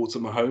give the ball to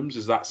Mahomes.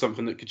 Is that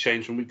something that could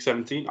change from Week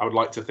 17? I would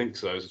like to think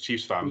so. As a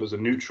Chiefs fan, as a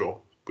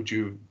neutral, would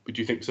you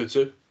think so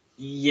too?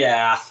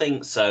 Yeah, I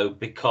think so,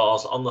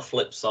 because on the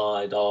flip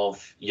side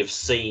of you've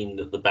seen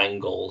that the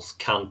Bengals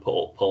can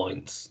put up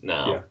points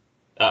now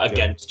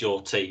against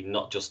your team,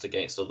 not just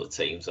against other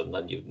teams, and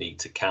then you need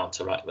to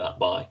counteract that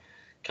by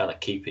kind of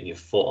keeping your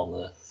foot on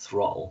the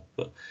throttle.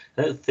 But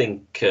I don't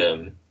think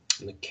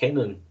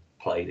McKinnon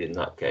played in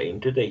that game,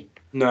 did he?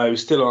 No, he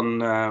was still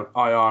on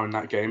IR in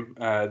that game.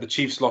 The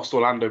Chiefs lost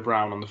Orlando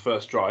Brown on the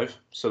first drive,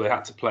 so they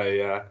had to play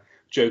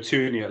Joe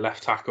Tooney at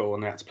left tackle,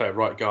 and they had to play a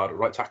right guard at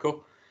right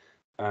tackle.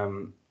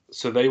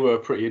 So they were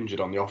pretty injured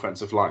on the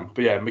offensive line.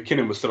 But yeah,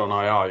 McKinnon was still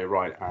on IR, you're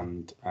right,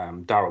 and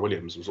Darrell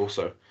Williams was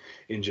also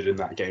injured in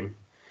that game.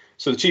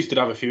 So the Chiefs did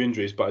have a few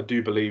injuries, but I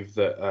do believe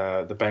that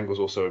the Bengals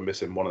also are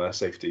missing one of their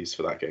safeties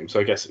for that game. So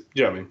I guess,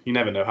 I mean, you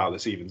never know how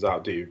this evens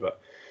out, do you?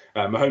 But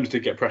Mahomes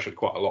did get pressured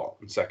quite a lot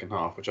in the second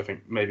half, which I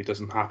think maybe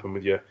doesn't happen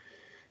with your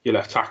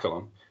left tackle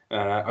on.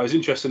 I was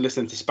interested in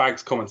listening to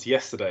Spags' comments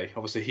yesterday.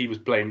 Obviously, he was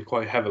blamed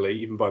quite heavily,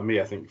 even by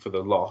me, I think, for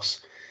the loss.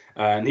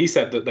 And he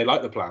said that they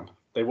liked the plan.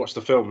 They watched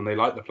the film and they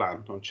liked the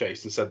plan on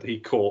Chase, and said that he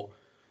caught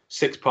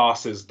 6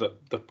 passes that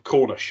the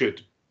corner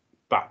should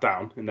bat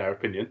down, in their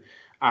opinion,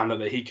 and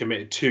that he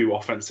committed 2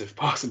 offensive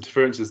pass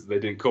interferences that they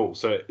didn't call.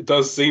 So it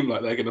does seem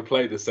like they're going to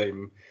play the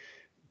same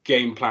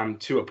game plan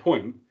to a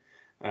point.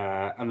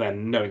 And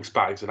then knowing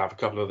Spags would have a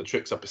couple of other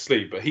tricks up his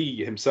sleeve. But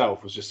he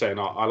himself was just saying,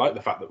 I like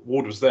the fact that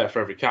Ward was there for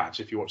every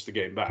catch. If you watch the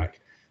game back,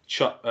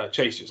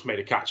 Chase just made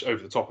a catch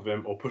over the top of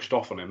him or pushed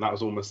off on him. That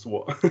was almost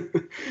what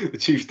the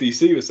Chiefs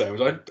DC was saying.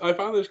 Which I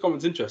found those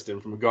comments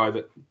interesting from a guy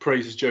that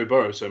praises Joe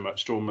Burrow so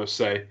much to almost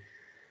say,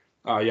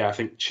 yeah, I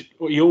think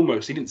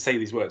he didn't say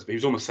these words, but he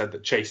was almost said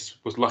that Chase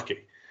was lucky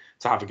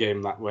to have a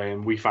game that way,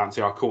 and we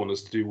fancy our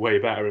corners to do way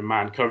better in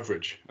man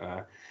coverage.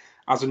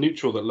 As a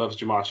neutral that loves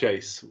Ja'Marr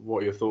Chase,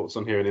 what are your thoughts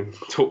on hearing him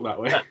talk that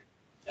way?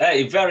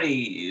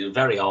 Very,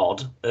 very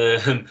odd.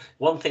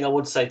 One thing I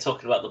would say,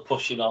 talking about the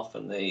pushing off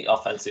and the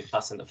offensive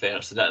pass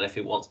interference, I don't know if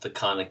he wants to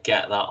kind of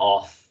get that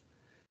off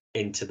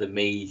into the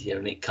media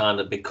and it kind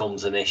of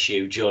becomes an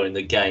issue during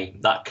the game.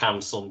 That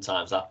can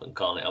sometimes happen,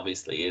 can't it?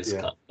 Obviously, he is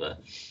kind of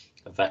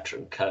a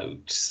veteran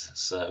coach.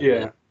 So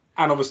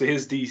and obviously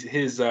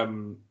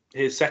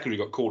his secondary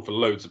got called for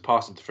loads of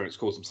pass interference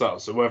calls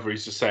themselves. So whether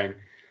he's just saying,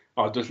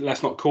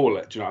 let's not call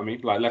it. Do you know what I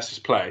mean? Like, let's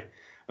just play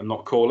and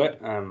not call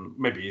it.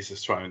 Maybe he's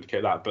just trying to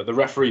indicate that. But the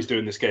referees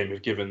doing this game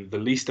have given the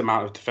least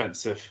amount of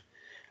defensive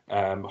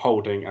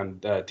holding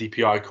and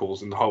DPI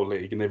calls in the whole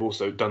league, and they've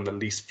also done the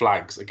least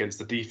flags against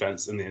the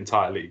defense in the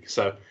entire league.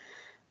 So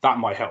that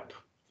might help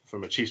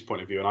from a Chiefs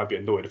point of view, and I'd be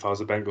annoyed if I was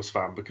a Bengals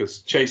fan,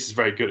 because Chase is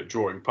very good at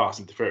drawing pass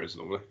interference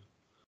normally.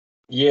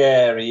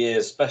 Yeah, he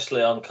is,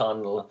 especially on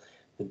kind of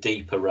the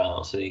deeper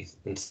routes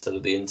instead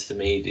of the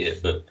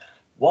intermediate. But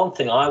one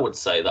thing I would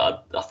say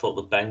that I thought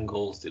the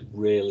Bengals did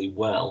really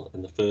well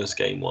in the first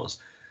game was,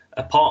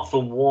 apart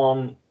from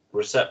one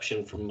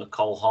reception from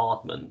McCall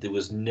Hardman, there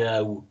was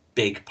no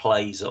big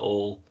plays at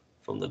all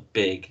from the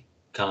big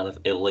kind of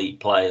elite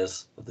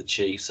players of the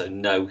Chiefs. So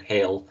no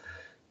Hill,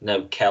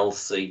 no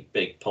Kelsey,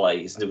 big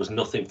plays. There was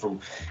nothing from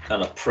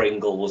kind of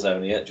Pringle, was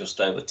only at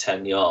just over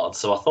 10 yards.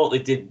 So I thought they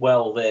did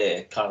well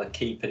there, kind of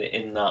keeping it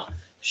in that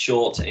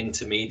short to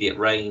intermediate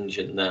range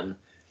and then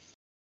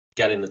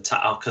getting the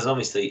tackle, because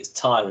obviously it's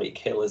Tyreek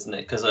Hill, isn't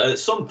it? Because at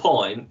some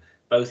point,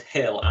 both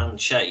Hill and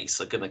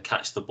Chase are going to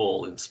catch the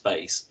ball in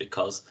space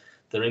because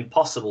they're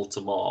impossible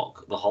to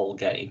mark the whole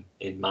game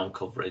in man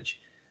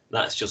coverage.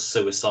 That's just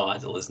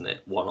suicidal, isn't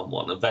it?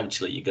 One-on-one.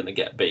 Eventually, you're going to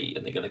get beat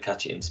and they're going to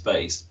catch it in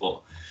space.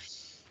 But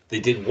they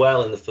did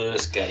well in the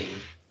first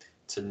game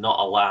to not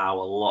allow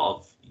a lot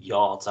of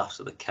yards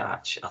after the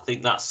catch. I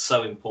think that's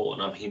so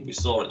important. I mean, we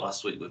saw it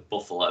last week with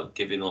Buffalo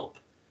giving up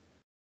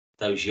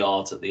those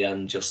yards at the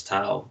end, just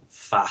how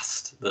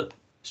fast that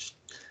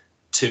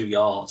 2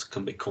 yards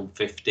can become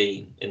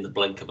 15 in the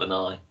blink of an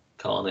eye,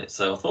 can't it?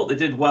 So I thought they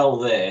did well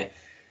there.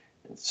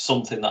 It's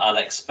something that I'd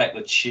expect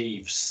the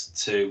Chiefs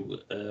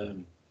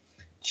to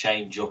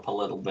change up a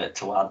little bit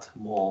to add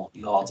more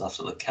yards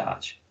after the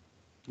catch.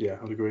 Yeah,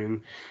 I'd agree.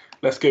 And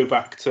let's go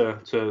back to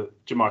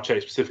Ja'Marr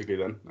Chase specifically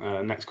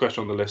then. Next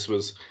question on the list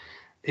was,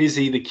 is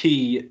he the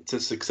key to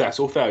success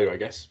or failure, I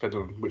guess, depending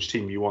on which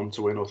team you want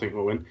to win or think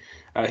will win?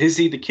 Is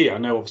he the key? I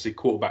know obviously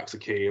quarterback's the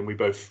key and we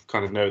both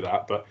kind of know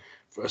that, but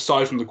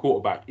aside from the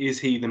quarterback, is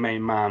he the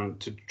main man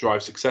to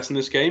drive success in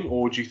this game,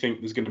 or do you think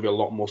there's going to be a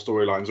lot more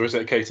storylines, or is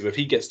it a case of if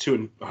he gets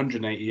to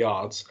 180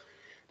 yards,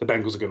 the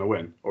Bengals are going to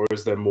win, or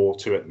is there more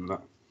to it than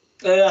that?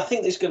 I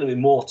think there's going to be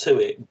more to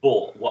it,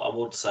 but what I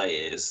would say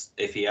is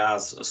if he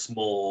has a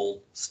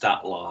small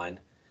stat line,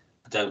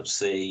 I don't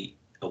see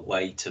a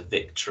way to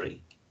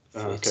victory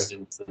for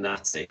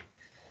Cincinnati,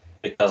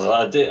 because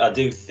I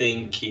do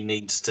think he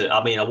needs to.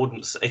 I mean, I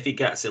wouldn't, if he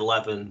gets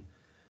 11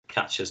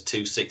 catches,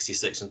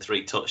 266 and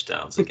 3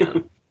 touchdowns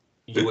again,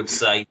 you would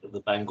say that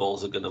the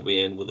Bengals are going to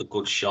be in with a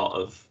good shot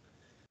of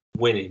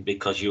winning,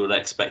 because you would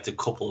expect a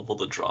couple of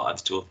other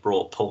drives to have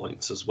brought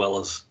points as well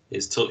as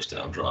his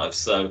touchdown drive.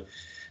 So,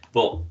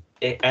 but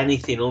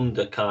anything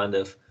under kind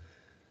of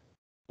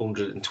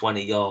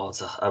 120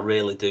 yards. I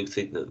really do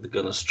think that they're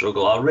going to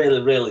struggle. I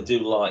really, really do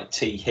like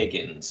T.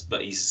 Higgins,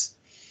 but he's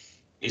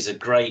a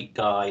great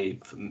guy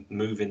for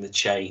moving the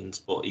chains,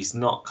 but he's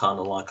not kind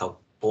of like a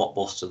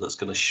blockbuster that's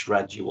going to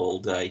shred you all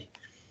day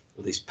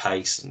with his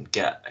pace and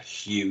get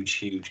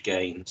huge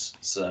gains.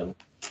 So,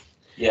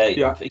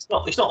 yeah, it's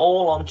not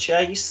all on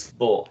Chase,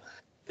 but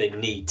they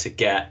need to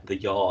get the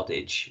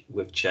yardage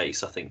with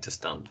Chase, I think, to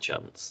stand a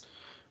chance.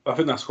 I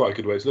think that's quite a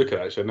good way to look at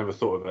it, actually. I never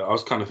thought of it. I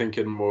was kind of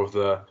thinking more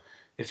of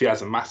if he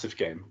has a massive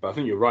game. But I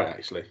think you're right,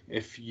 actually.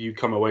 If you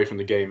come away from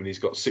the game and he's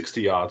got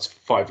 60 yards,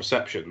 5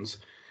 receptions,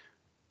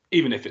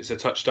 even if it's a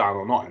touchdown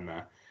or not in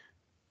there,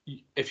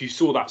 if you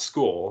saw that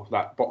score,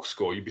 that box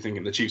score, you'd be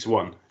thinking the Chiefs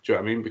won. Do you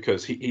know what I mean?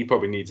 Because he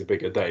probably needs a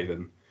bigger day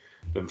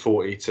than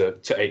 40 to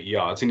 80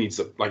 yards. He needs,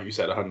 like you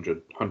said,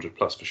 100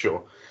 plus for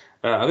sure.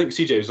 I think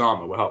CJ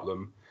Uzomah will help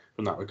them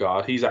from that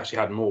regard. He's actually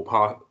had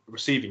more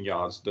receiving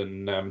yards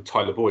than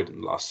Tyler Boyd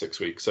in the last 6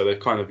 weeks. So they've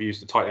kind of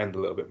used the tight end a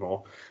little bit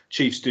more.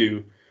 Chiefs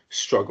do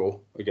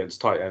struggle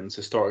against tight ends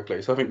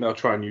historically. So I think they'll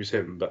try and use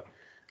him. But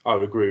I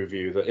would agree with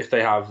you that if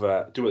they have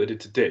do what they did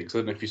to Diggs, I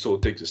don't know if you saw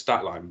Diggs'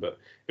 stat line, but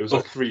it was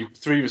like three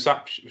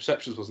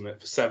receptions, wasn't it,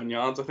 for 7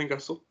 yards? I think I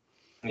saw.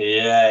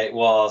 Yeah, it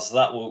was.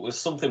 That was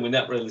something we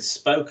never really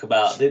spoke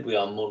about, did we,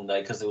 on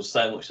Monday? Because there was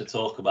so much to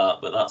talk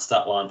about. But that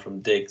stat line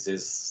from Diggs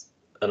is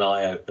an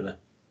eye opener.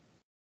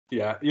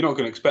 Yeah, you're not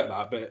going to expect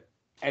that, but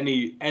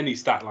any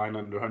stat line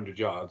under 100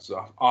 yards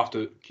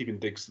after keeping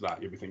Diggs to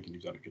that, you'll be thinking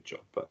he's done a good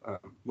job.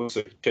 But we'll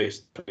see.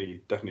 Chase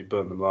definitely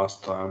burned them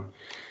last time.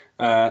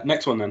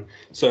 Next one then.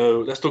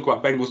 So let's talk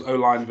about Bengals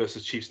O-line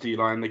versus Chiefs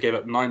D-line. They gave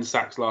up 9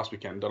 sacks last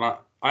weekend, and I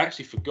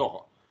actually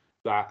forgot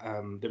that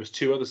there was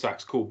 2 other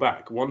sacks called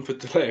back, one for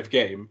delay of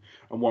game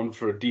and one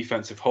for a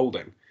defensive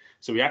holding.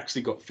 So we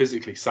actually got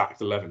physically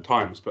sacked 11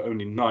 times, but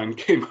only 9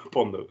 came up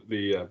on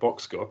the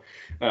box score.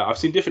 I've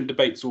seen different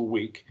debates all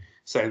week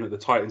saying that the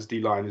Titans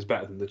D-line is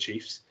better than the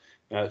Chiefs.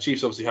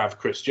 Chiefs obviously have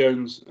Chris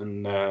Jones,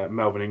 and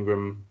Melvin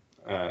Ingram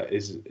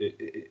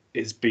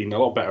is been a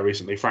lot better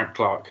recently. Frank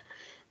Clark,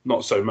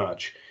 not so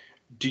much.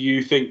 Do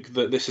you think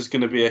that this is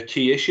going to be a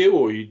key issue,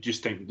 or you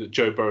just think that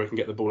Joe Burrow can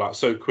get the ball out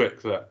so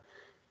quick that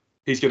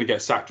he's going to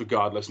get sacked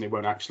regardless and he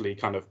won't actually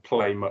kind of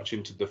play much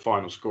into the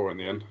final score in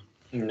the end?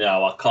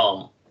 No, I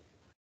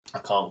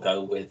can't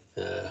go with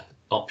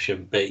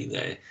option B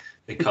there,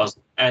 because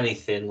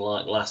anything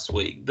like last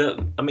week, at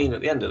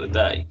the end of the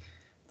day,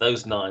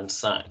 those 9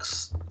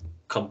 sacks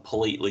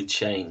completely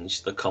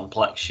changed the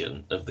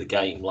complexion of the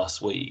game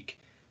last week.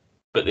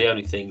 But the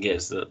only thing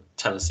is that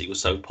Tennessee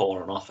was so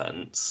poor on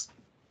offense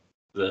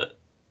that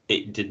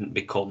it didn't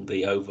become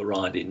the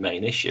overriding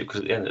main issue,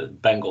 because at the end of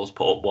the Bengals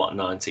put up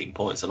 19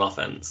 points on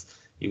offense.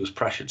 He was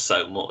pressured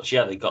so much.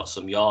 Yeah, they got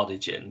some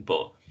yardage in,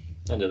 but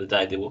at the end of the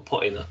day, they were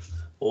putting a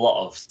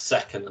lot of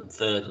second and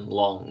third and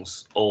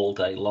longs all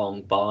day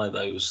long by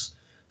those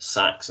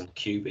sacks and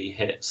QB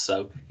hits.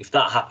 So if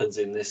that happens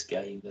in this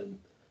game, then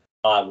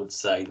I would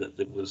say that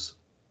there was.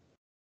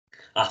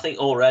 I think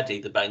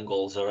already the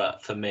Bengals are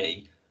at, for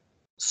me,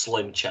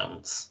 slim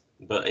chance.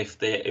 But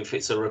if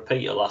it's a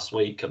repeat of last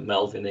week and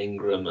Melvin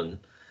Ingram and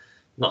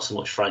not so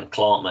much Frank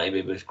Clark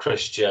maybe, but if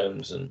Chris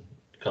Jones and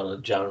kind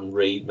of Jaron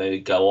Reed maybe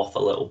go off a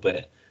little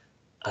bit,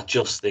 I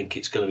just think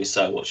it's going to be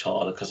so much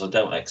harder, because I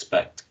don't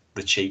expect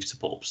the Chiefs to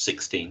put up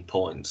 16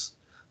 points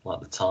like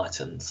the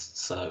Titans.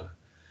 So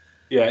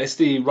yeah, it's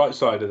the right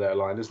side of their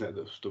line, isn't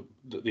it?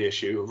 The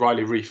issue.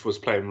 Riley Reef was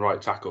playing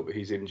right tackle, but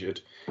he's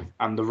injured,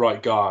 and the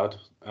right guard,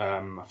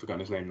 I've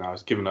forgotten his name now,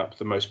 has given up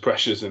the most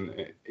pressures in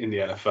the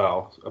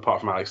NFL, apart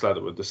from Alex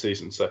Leatherwood this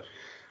season. So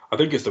I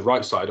think it's the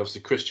right side.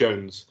 Obviously, Chris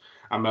Jones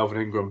and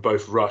Melvin Ingram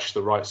both rush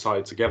the right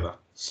side together.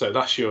 So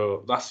that's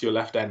your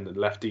left end and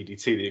left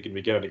DDT that you're going to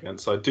be going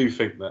against. So I do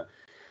think that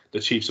the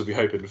Chiefs will be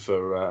hoping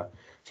for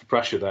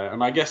pressure there.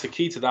 And I guess the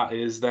key to that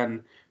is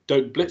then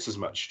don't blitz as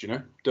much.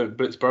 Don't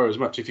blitz Burrow as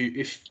much.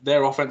 If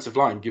their offensive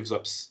line gives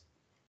up,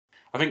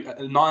 I think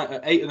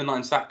 8 of the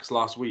 9 sacks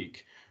last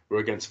week were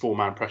against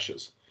 4-man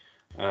pressures.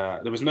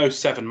 There was no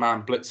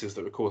 7-man blitzes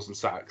that were causing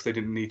sacks. They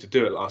didn't need to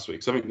do it last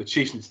week. So I think the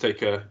Chiefs need to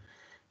take a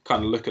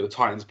kind of look at the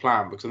Titans'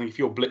 plan, because I think if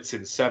you're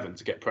blitzing 7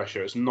 to get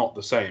pressure, it's not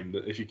the same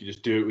that if you could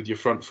just do it with your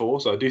front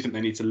 4. So I do think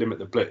they need to limit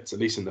the blitz, at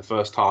least in the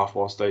first half,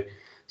 whilst they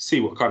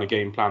see what kind of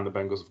game plan the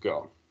Bengals have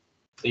got.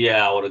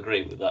 Yeah, I would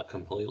agree with that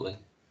completely.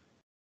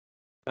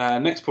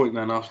 Next point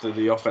then, after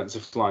the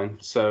offensive line.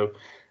 So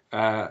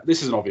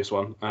this is an obvious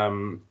one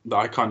that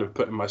I kind of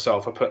put in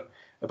myself. I put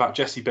about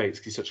Jesse Bates,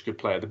 because he's such a good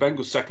player. The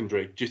Bengals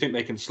secondary, do you think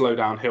they can slow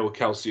down Hill,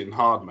 Kelsey and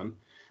Hardman?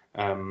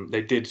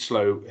 They did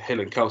slow Hill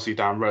and Kelsey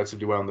down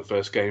relatively well in the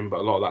first game, but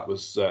a lot of that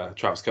was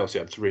Travis Kelsey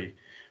had 3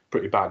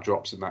 pretty bad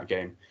drops in that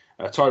game.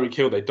 Tyreek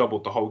Hill, they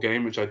doubled the whole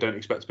game, which I don't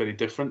expect to be any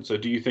different. So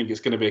do you think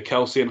it's going to be a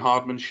Kelsey and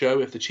Hardman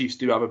show if the Chiefs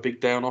do have a big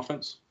day on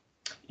offense?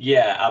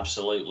 Yeah,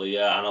 absolutely.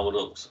 Yeah, and I would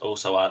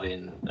also add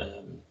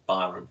in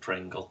Byron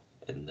Pringle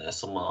in there,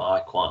 someone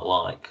I quite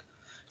like.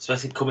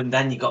 Especially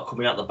you've got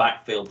coming out the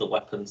backfield, the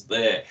weapons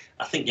there.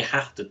 I think you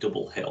have to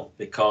double Hill,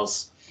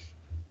 because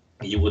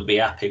you would be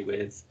happy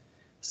with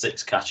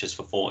 6 catches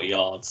for 40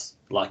 yards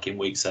like in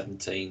week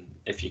 17,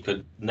 if you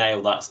could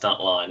nail that stat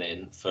line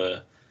in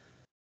for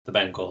the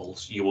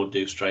Bengals, you would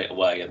do straight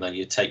away, and then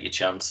you take your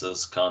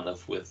chances kind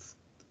of with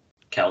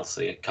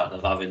Kelsey kind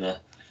of having a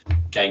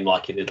game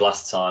like he did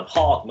last time.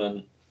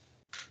 Hardman,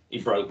 he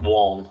broke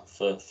one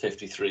for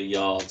 53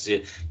 yards.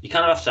 You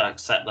kind of have to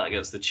accept that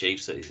against the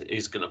Chiefs.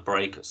 He's going to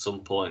break at some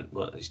point,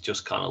 but he's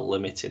just kind of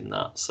limiting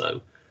that.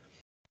 So,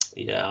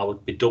 yeah, I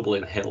would be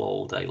doubling Hill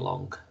all day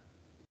long.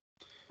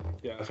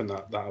 Yeah, I think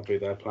that'll be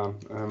their plan.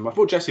 I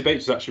thought Jesse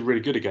Bates was actually really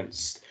good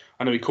against.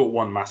 I know he caught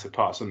one massive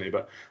pass, didn't he?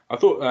 But I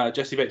thought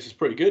Jesse Bates was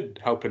pretty good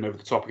helping over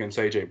the top against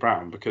AJ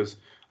Brown, because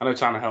I know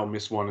Tannehill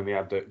missed one and he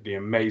had the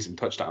amazing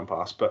touchdown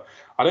pass, but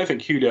I don't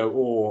think Julio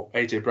or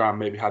AJ Brown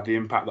maybe had the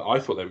impact that I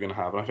thought they were going to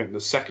have. And I think the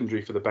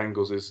secondary for the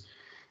Bengals is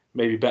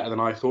maybe better than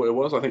I thought it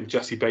was. I think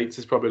Jesse Bates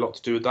has probably a lot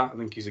to do with that. I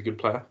think he's a good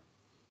player.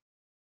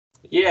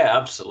 Yeah,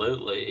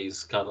 absolutely.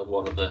 He's kind of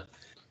one of the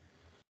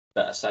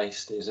better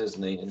safeties,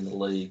 isn't he, in the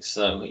league?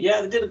 So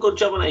yeah, they did a good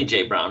job on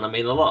AJ Brown. I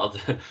mean, a lot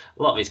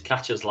of his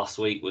catches last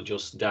week were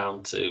just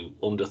down to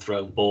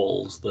underthrown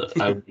balls that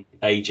only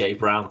AJ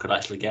Brown could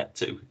actually get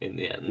to in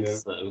the end. Yeah.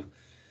 So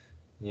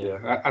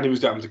yeah, and he was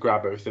down to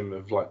grab everything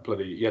with like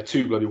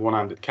two bloody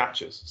one-handed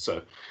catches.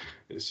 So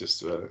it's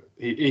just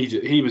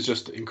he was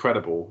just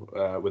incredible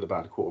with a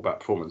bad quarterback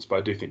performance. But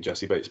I do think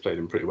Jesse Bates played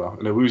him pretty well,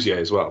 and Awuzie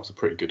as well was a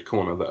pretty good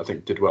corner that I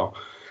think did well.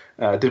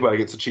 Did well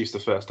against the Chiefs the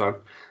first time.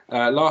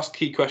 Last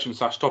key question /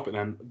 topic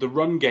then. The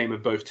run game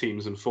of both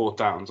teams and fourth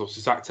downs.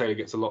 Obviously, Zach Taylor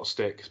gets a lot of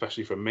stick,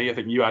 especially from me. I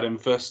think you had him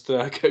first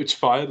coach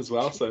fired as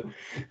well, so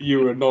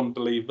you were a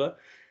non-believer.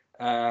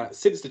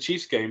 Since the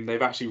Chiefs game,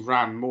 they've actually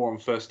ran more on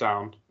first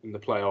down in the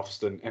playoffs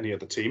than any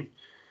other team.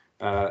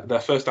 Their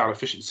first down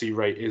efficiency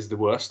rate is the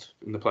worst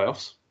in the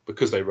playoffs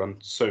because they run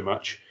so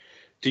much.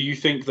 Do you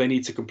think they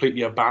need to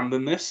completely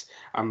abandon this?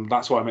 And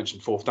that's why I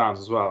mentioned fourth downs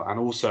as well. And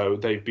also,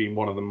 they've been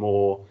one of the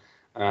more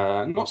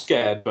not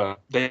scared, but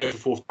they go for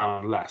fourth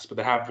down less, but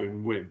they have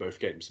been winning both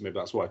games. So maybe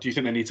that's why. Do you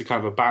think they need to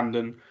kind of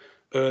abandon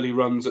early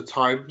runs at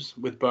times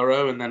with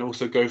Burrow and then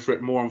also go for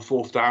it more on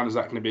fourth down? Is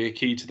that going to be a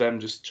key to them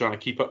just trying to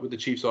keep up with the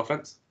Chiefs'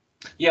 offense?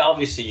 Yeah,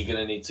 obviously you're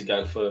going to need to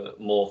go for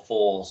more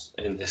fours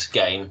in this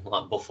game.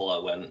 Like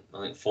Buffalo went,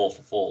 I think 4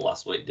 for 4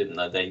 last week, didn't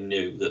they? They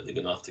knew that they're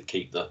going to have to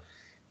keep the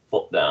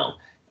foot down.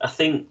 I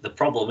think the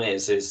problem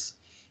is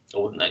I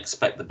wouldn't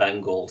expect the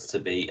Bengals to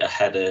be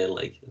ahead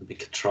early and be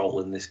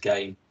controlling this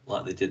game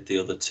like they did the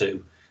other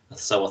two.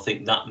 So I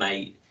think that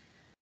may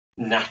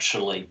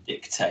naturally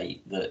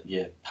dictate that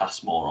you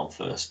pass more on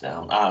first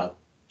down.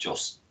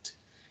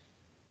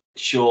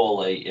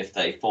 Surely if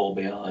they fall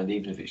behind,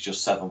 even if it's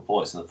just 7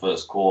 points in the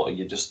first quarter,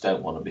 you just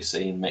don't want to be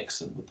seeing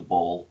Mixon with the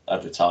ball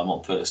every time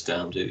on first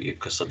down, do you?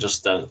 Because I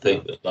just don't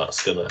think that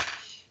that's going to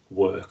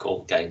work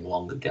all game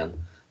long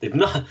again. They've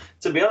not,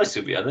 to be honest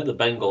with you, I know the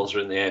Bengals are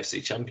in the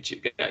AFC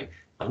Championship game.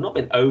 I've not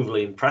been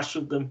overly impressed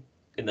with them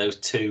in those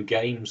two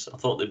games. I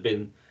thought they'd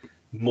been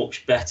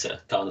much better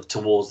kind of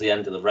towards the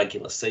end of the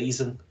regular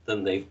season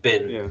than they've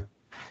been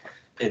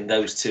in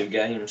those two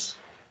games.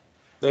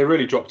 They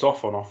really dropped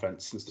off on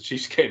offense since the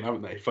Chiefs game,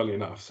 haven't they? Funnily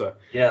enough, so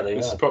yeah,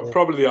 it's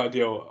probably the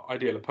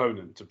ideal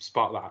opponent to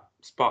spark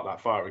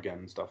that fire again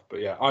and stuff.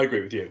 But yeah, I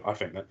agree with you. I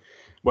think that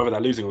whether they're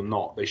losing or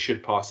not, they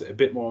should pass it a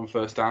bit more on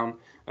first down.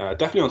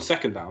 Definitely on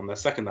second down. Their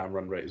second down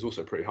run rate is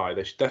also pretty high.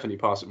 They should definitely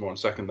pass it more on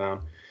second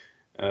down.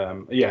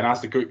 And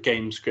as the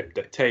game script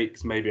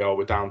dictates, maybe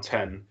we're down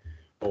 10,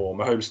 or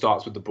Mahomes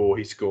starts with the ball,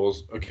 he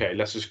scores. Okay,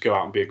 let's just go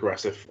out and be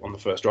aggressive on the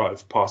first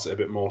drive, pass it a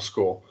bit more,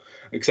 score,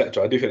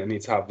 etc. I do think they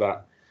need to have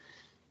that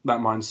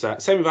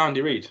mindset. Same with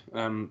Andy Reid.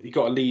 He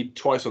got a lead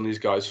twice on these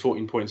guys,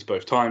 14 points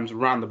both times,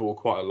 ran the ball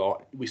quite a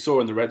lot. We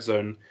saw in the red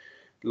zone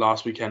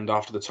last weekend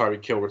after the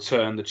Tyreek Hill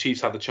return, the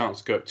Chiefs had the chance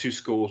to go up 2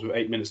 scores with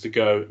 8 minutes to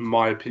go. In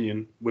my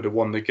opinion, would have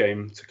won the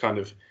game to kind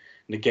of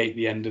negate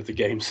the end of the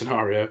game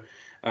scenario.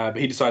 But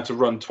he decided to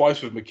run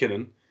twice with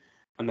McKinnon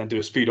and then do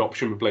a speed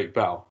option with Blake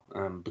Bell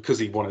because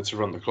he wanted to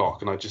run the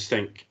clock. And I just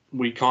think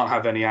we can't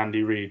have any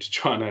Andy Reid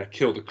trying to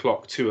kill the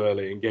clock too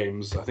early in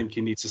games. I think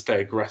he needs to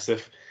stay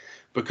aggressive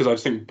because I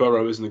just think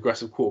Burrow is an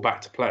aggressive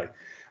quarterback to play.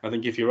 I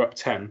think if you're up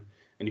 10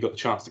 and you've got the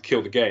chance to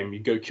kill the game, you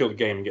go kill the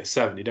game and get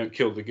 7. You don't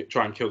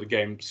try and kill the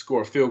game,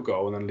 score a field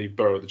goal, and then leave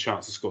Burrow the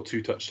chance to score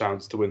 2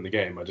 touchdowns to win the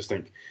game. I just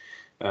think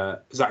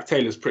Zach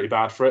Taylor's pretty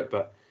bad for it,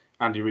 but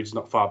Andy Reid's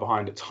not far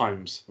behind at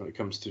times when it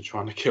comes to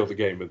trying to kill the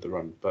game with the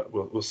run. But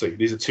we'll see.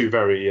 These are two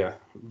very,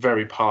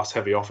 very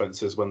pass-heavy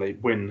offenses. When they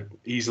win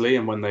easily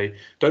and when they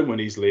don't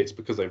win easily, it's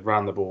because they've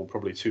ran the ball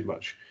probably too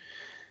much.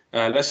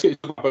 Let's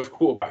get to both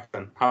quarterbacks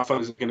then. How fun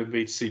is it going to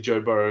be to see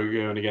Joe Burrow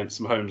going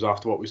against Mahomes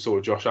after what we saw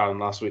with Josh Allen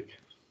last week?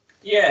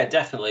 Yeah,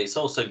 definitely. It's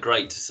also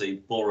great to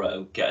see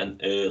Burrow get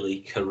an early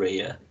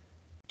career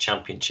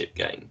championship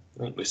game.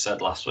 I think we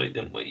said last week,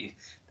 didn't we?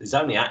 There's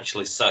only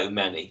actually so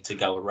many to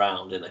go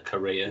around in a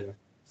career. Yeah.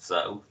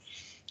 So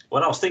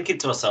when I was thinking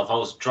to myself, I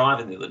was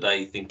driving the other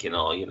day thinking,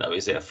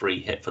 is it a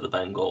free hit for the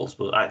Bengals?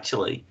 But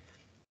actually,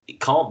 it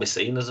can't be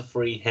seen as a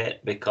free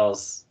hit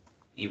because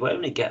you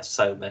only get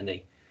so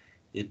many.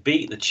 You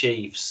beat the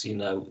Chiefs,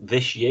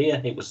 this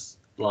year. It was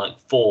like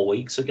 4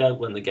 weeks ago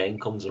when the game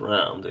comes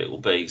around, it will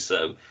be.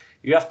 So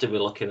you have to be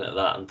looking at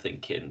that and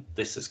thinking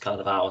this is kind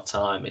of our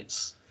time.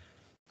 It's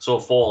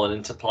sort of fallen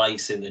into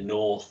place in the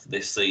north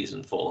this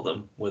season for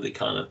them, where they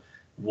kind of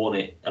won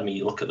it. I mean,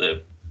 you look at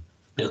the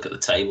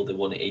table, they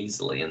won it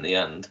easily in the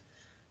end.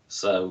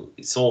 So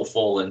it's all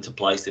fallen into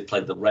place. They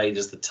played the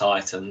Raiders, the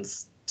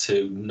Titans,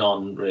 two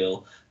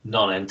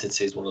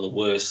non-entities, one of the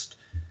worst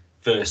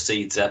first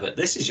seeds ever.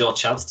 This is your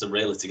chance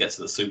to get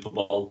to the Super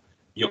Bowl.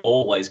 You're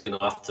always going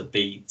to have to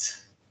beat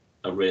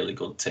a really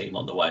good team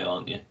on the way,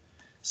 aren't you?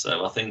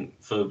 So I think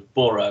for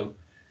Burrow,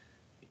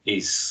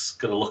 he's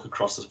going to look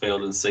across the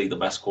field and see the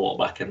best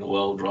quarterback in the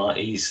world, right?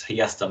 He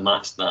has to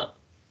match that.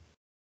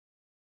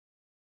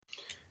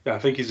 Yeah, I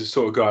think he's the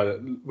sort of guy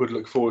that would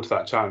look forward to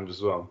that challenge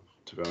as well,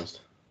 to be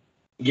honest.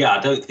 Yeah, I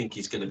don't think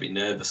he's going to be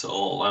nervous at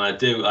all.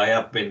 And I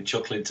have been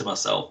chuckling to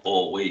myself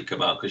all week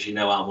about, because you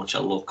know how much I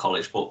love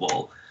college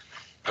football,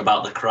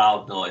 about the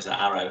crowd noise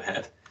at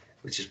Arrowhead,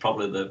 which is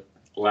probably the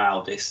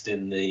loudest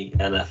in the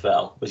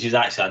NFL, which is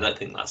actually, I don't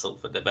think that's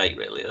up for debate,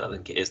 really. I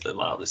think it is the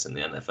loudest in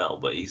the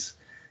NFL, but he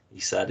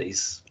said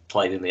he's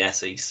played in the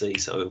SEC,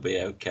 so he'll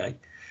be okay.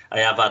 I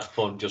have had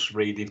fun just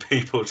reading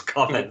people's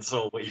comments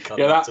all week.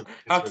 Yeah,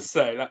 I have to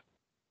say,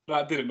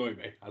 that did annoy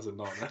me as a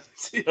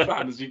non-SEC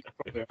fan, as you can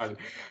probably imagine.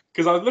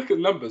 Because I was looking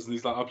at numbers, and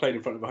he's like, I played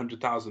in front of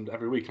 100,000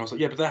 every week. And I was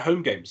like, yeah, but they're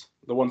home games.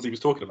 The ones he was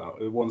talking about,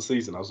 the one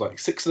season. I was like,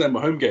 6 of them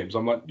were home games.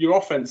 I'm like, your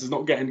offense is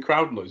not getting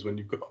crowd noise when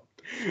you've got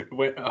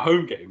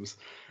home games.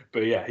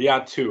 But yeah, he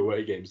had 2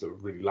 away games that were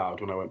really loud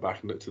when I went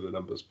back and looked at the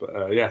numbers.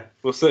 But yeah,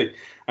 we'll see.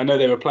 I know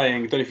they were playing,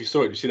 I don't know if you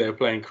saw it, you see they were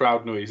playing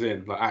crowd noise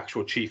in, like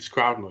actual Chiefs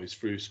crowd noise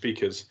through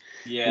speakers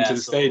into the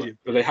stadium.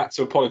 But they had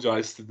to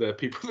apologise to the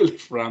people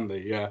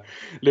that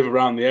live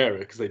around the area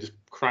because they just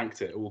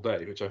cranked it all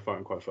day, which I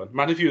found quite fun.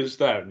 Man, if you were just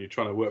there and you're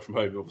trying to work from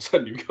home, and all of a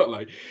sudden you've got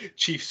like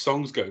Chiefs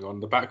songs going on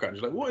in the background.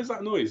 You're like, what is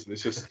that noise? And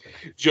it's just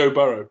Joe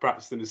Burrow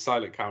practicing his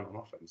silent count on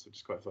offense, which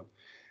is quite fun.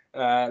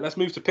 Let's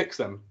move to picks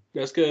then.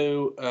 Let's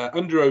go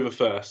under over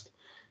first.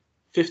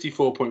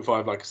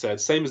 54.5, like I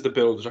said, same as the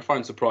Bills, which I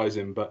find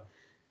surprising, but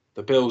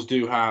the Bills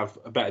do have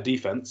a better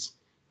defense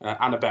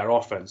and a better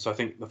offense. So I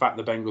think the fact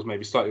the Bengals may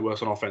be slightly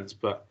worse on offense,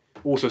 but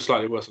also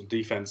slightly worse on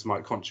defense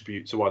might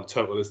contribute to why the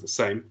total is the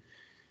same.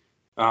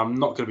 I'm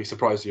not going to be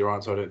surprised at your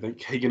answer, I don't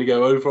think. Are you going to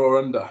go over or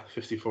under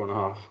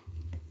 54.5?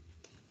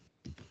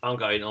 I'm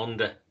going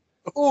under.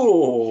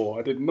 Oh,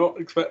 I did not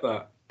expect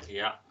that.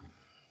 Yeah.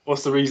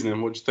 What's the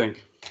reasoning? What do you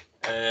think?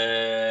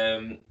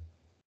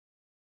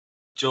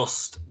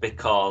 Just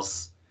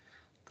because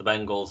the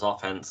Bengals'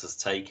 offense has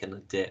taken a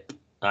dip.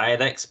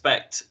 I'd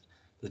expect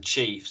the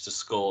Chiefs to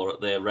score at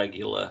their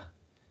regular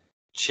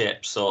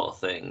chip sort of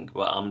thing,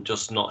 but I'm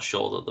just not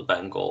sure that the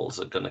Bengals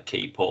are going to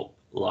keep up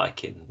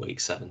like in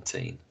week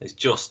 17. It's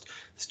just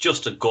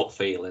a gut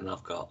feeling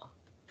I've got.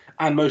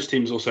 And most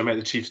teams also make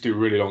the Chiefs do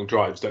really long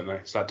drives, don't they?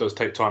 So that does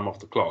take time off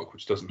the clock,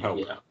 which doesn't help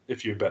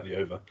if you bet the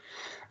over.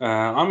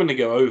 I'm going to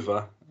go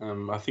over.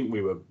 I think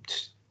we were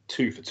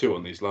 2 for 2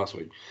 on these last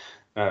week.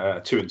 2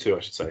 and 2, I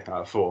should say,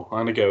 out of 4.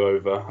 I'm going to go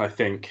over.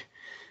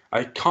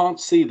 I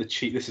can't see the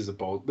Chiefs. This is a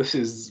bold. This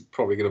is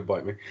probably going to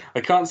bite me. I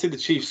can't see the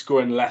Chiefs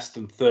scoring less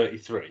than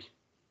 33.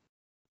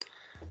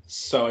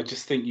 So I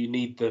just think you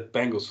need the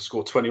Bengals to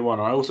score 21.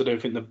 I also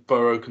don't think the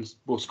Burrow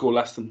will score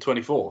less than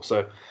 24.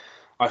 So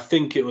I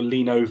think it will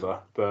lean over,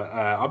 but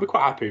I'll be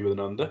quite happy with an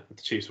under if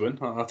the Chiefs win.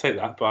 I'll take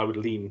that, but I would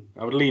lean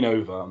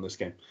over on this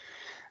game.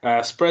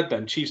 Spread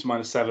then, Chiefs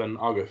 -7.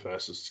 I'll go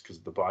first just because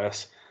of the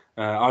bias.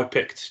 I've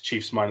picked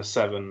Chiefs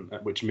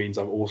 -7, which means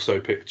I've also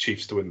picked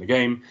Chiefs to win the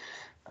game.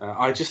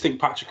 I just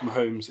think Patrick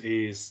Mahomes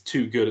is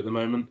too good at the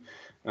moment.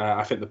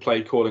 I think the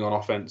play calling on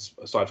offense,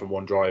 aside from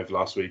one drive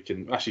last week,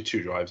 and actually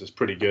 2 drives, is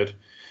pretty good.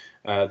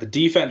 The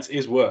defense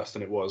is worse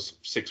than it was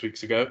 6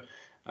 weeks ago.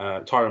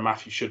 Tyrann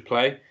Mathieu should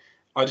play.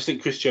 I just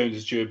think Chris Jones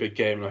is due a big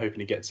game, and I'm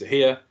hoping he gets it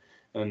here.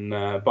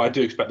 But I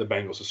do expect the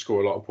Bengals to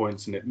score a lot of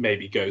points, and it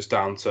maybe goes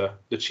down to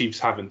the Chiefs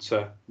having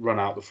to run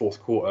out the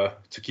fourth quarter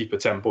to keep a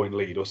 10-point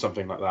lead or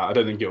something like that. I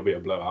don't think it'll be a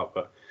blowout,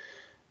 but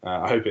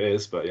I hope it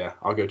is. But yeah,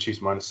 I'll go Chiefs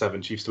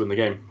 -7, Chiefs to win the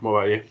game. What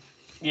about you?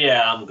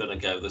 Yeah, I'm going to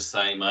go the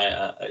same.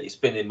 It's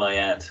been in my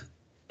head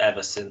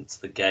ever since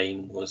the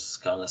game was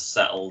kind of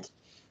settled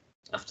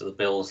after the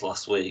Bills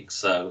last week.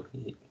 So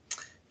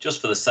just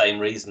for the same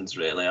reasons,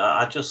 really.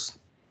 I just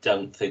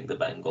don't think the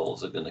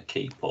Bengals are going to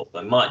keep up.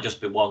 They might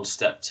just be one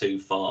step too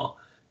far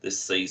this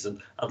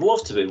season. I'd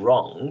love to be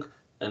wrong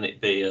and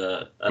it be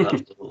an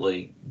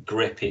absolutely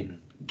gripping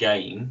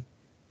game.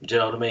 Do you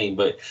know what I mean?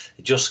 But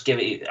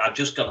I've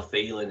just got a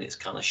feeling it's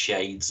kind of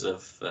shades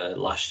of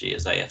last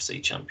year's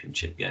AFC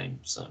Championship game.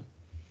 So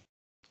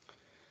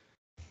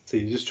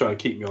you're just trying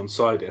to keep me on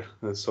side here,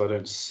 so I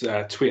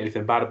don't tweet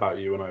anything bad about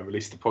you when I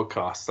release the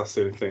podcast. That's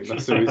the only thing.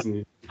 That's the reason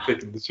you're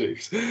picking the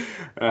Chiefs.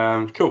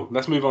 Cool.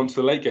 Let's move on to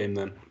the late game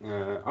then.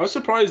 I was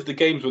surprised the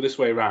games were this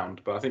way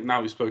around, but I think now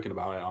we've spoken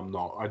about it, I'm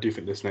not. I do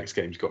think this next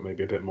game's got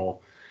maybe a bit more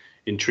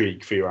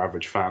intrigue for your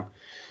average fan.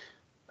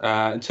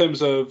 In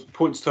terms of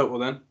points total,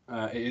 then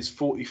it is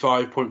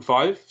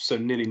 45.5, so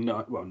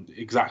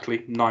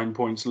exactly 9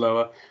 points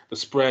lower. The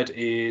spread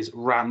is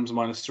Rams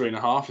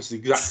 -3.5. It's the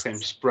exact same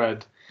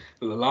spread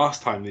that the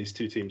last time these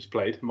two teams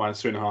played,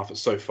 -3.5 at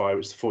SoFi,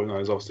 which the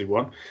 49ers obviously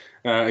won.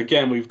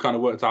 Again, we've kind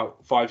of worked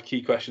out 5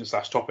 key questions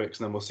 / topics,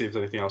 and then we'll see if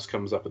anything else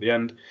comes up at the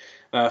end.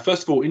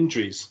 First of all,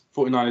 injuries.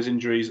 49ers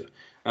injuries.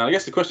 I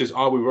guess the question is,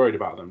 are we worried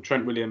about them?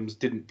 Trent Williams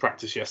didn't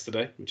practice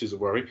yesterday, which is a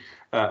worry.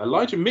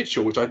 Elijah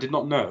Mitchell, which I did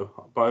not know,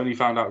 but I only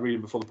found out reading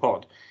before the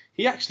pod,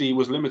 he actually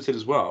was limited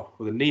as well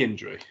with a knee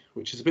injury,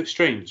 which is a bit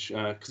strange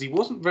because he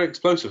wasn't very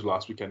explosive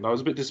last weekend. I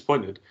was a bit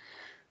disappointed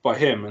by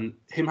him, and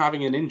him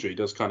having an injury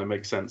does kind of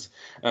make sense.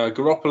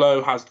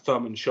 Garoppolo has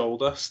thumb and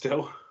shoulder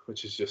still,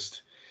 which is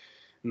just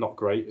not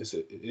great.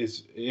 It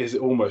is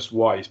almost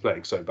why he's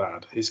playing so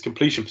bad. His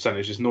completion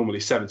percentage is normally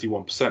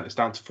 71%. It's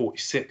down to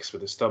 46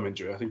 with his thumb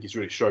injury. I think he's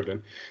really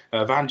struggling.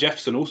 Van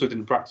Jefferson also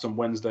didn't practice on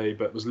Wednesday,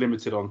 but was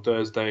limited on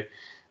Thursday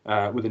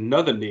with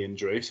another knee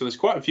injury. So there's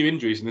quite a few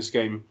injuries in this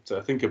game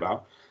to think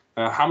about.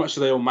 How much do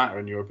they all matter,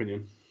 in your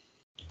opinion?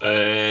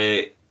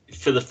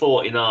 For the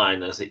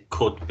 49ers, it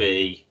could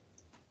be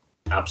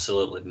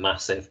absolutely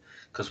massive.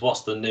 Because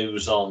what's the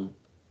news on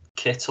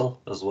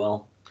Kittle as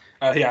well?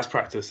 He has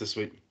practiced this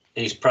week.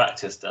 He's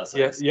practiced, has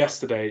he? Yeah,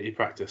 yesterday he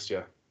practiced,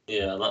 yeah.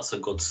 Yeah, that's a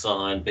good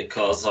sign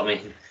because, I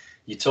mean,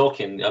 you're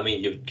talking, I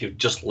mean, you've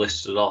just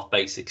listed off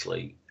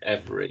basically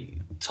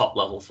every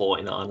top-level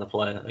 49er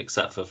player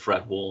except for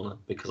Fred Warner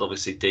because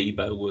obviously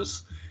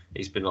Debo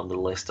he's been on the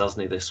list,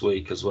 hasn't he, this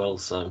week as well.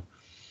 So,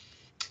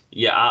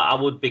 yeah, I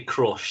would be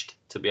crushed,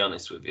 to be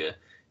honest with you,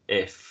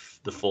 if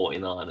the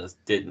 49ers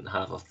didn't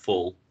have a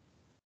full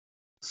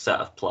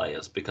set of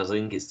players because I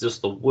think it's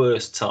just the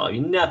worst time.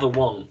 You never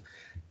want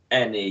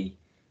any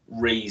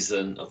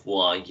reason of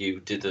why you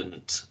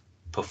didn't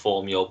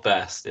perform your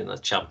best in a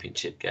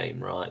championship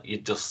game, right? You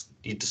just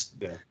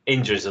yeah.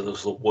 Injuries are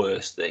the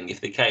worst thing.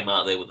 If they came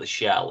out there with a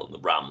shell and the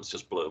Rams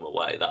just blew them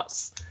away,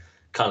 that's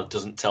kind of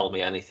doesn't tell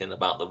me anything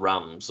about the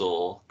Rams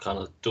or kind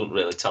of don't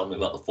really tell me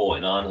about the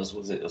 49ers,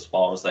 was it, as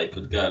far as they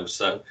could go.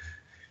 So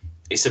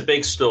it's a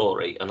big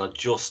story, and I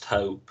just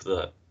hope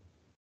that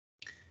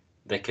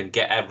they can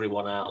get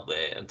everyone out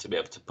there and to be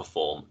able to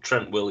perform.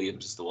 Trent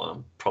Williams is the one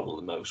I'm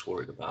probably most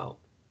worried about.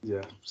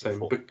 Yeah, same.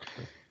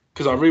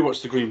 Because I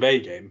rewatched the Green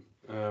Bay game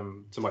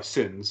to my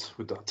sins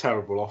with that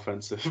terrible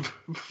offensive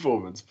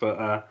performance.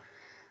 But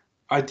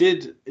I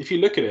did. If you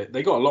look at it,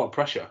 they got a lot of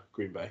pressure.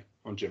 Green Bay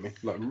on Jimmy,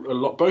 like a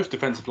lot. Both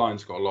defensive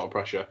lines got a lot of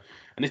pressure.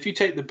 And if you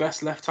take the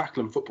best left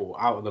tackle in football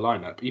out of the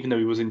lineup, even though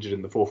he was injured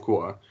in the fourth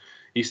quarter,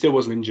 he still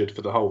wasn't injured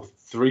for the whole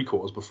 3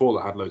 quarters before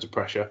that had loads of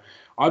pressure.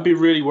 I'd be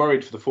really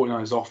worried for the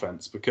 49ers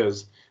offense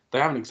because they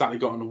haven't exactly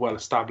gotten a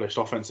well-established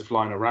offensive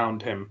line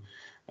around him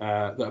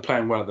that are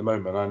playing well at the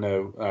moment. I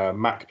know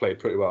Mack played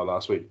pretty well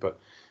last week, but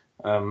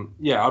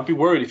yeah, I'd be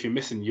worried if you're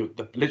missing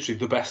literally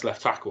the best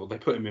left tackle. They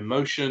put him in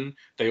motion.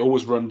 They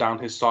always run down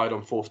his side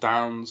on 4th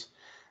downs.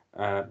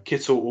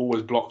 Kittle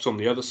always blocks on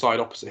the other side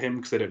opposite him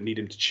because they don't need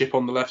him to chip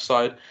on the left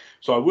side.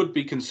 So I would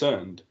be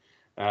concerned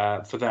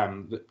for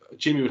them that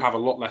Jimmy would have a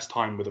lot less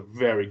time with a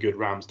very good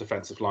Rams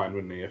defensive line,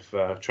 wouldn't he, if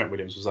Trent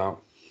Williams was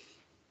out?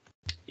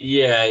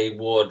 Yeah, he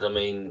would. I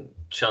mean,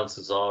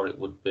 chances are it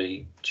would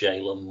be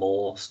Jalen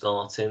Moore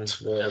starting.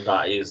 Yeah,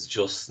 that is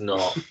just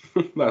not.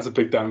 That's a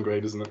big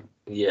downgrade, isn't it?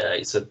 Yeah,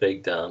 it's a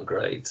big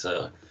downgrade.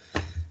 So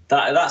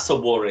that's a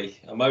worry.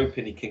 I'm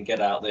hoping he can get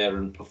out there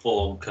and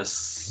perform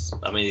because,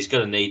 I mean, he's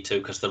going to need to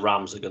because the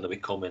Rams are going to be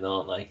coming,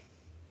 aren't they?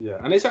 Yeah,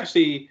 and it's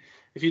actually,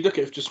 if you look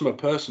at it just from a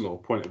personal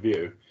point of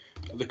view,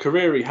 the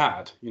career he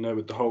had,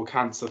 with the whole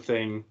cancer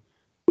thing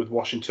with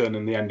Washington,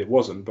 in the end it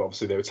wasn't, but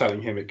obviously they were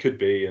telling him it could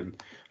be,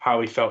 and how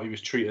he felt he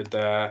was treated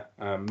there,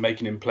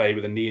 making him play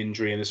with a knee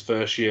injury in his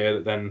first year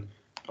that then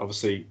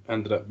obviously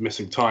ended up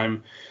missing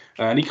time.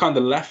 And he kind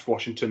of left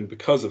Washington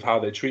because of how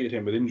they treated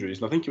him with injuries.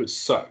 And I think it would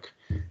suck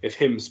if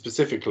him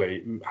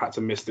specifically had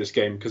to miss this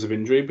game because of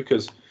injury,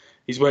 because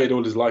he's waited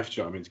all his life, do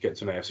you know what I mean, to get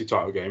to an AFC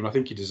title game. And I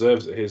think he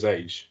deserves it at his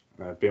age,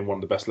 being one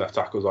of the best left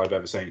tackles I've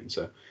ever seen.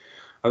 So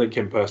I think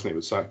him personally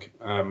would suck.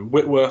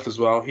 Whitworth as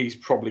well, he's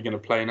probably going to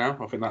play now.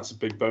 I think that's a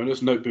big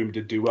bonus. Noteboom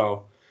did do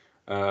well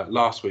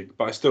last week,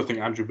 but I still think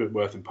Andrew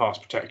Whitworth in pass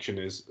protection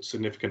is a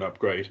significant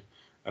upgrade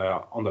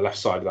on the left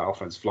side of that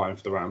offensive line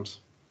for the Rams.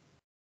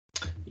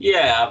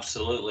 Yeah,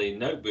 absolutely.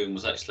 Noteboom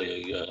was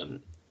actually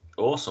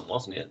awesome,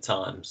 wasn't he, at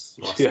times?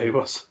 Yeah, he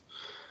was.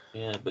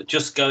 Yeah, but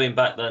just going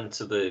back then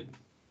to the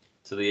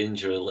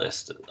injury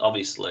list,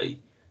 obviously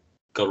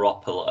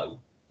Garoppolo,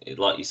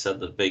 like you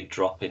said, the big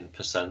drop in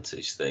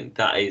percentage thing,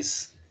 that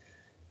is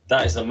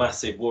a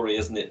massive worry,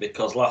 isn't it?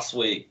 Because last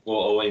week,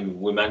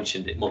 we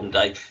mentioned it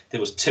Monday, there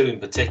was 2 in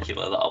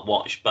particular that I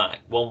watched back.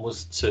 One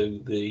was to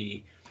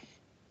the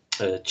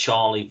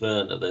Charlie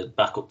Werner, the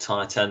backup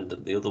tight end,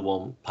 and the other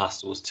one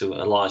passed was to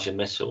Elijah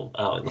Mitchell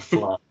out in the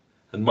flat.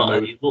 And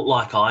it looked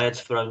like I had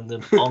thrown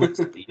them,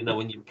 honestly,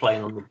 when you're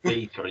playing on the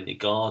beach or in your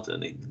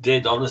garden. It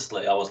did,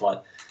 honestly. I was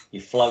like,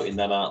 you're floating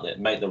them out there.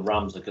 Mate, the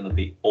Rams are going to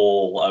be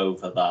all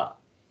over that.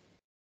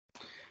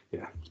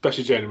 Yeah,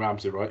 especially Jalen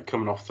Ramsey, right?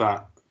 Coming off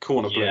that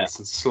corner blitz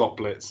and slot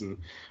blitz and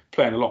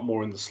playing a lot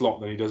more in the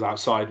slot than he does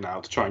outside now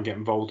to try and get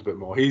involved a bit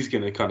more. He's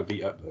going to kind of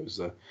eat up those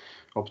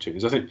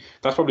opportunities. I think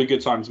that's probably a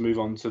good time to move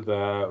on to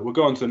we'll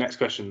go on to the next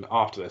question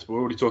after this, but we're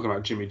already talking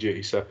about Jimmy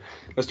G, so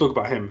let's talk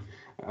about him.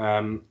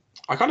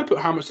 I kind of put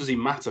how much does he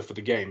matter for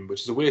the game,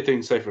 which is a weird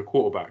thing to say for a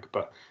quarterback,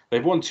 but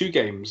they've won 2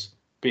 games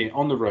being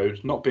on the road,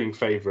 not being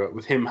favourite,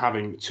 with him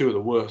having 2 of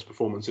the worst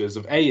performances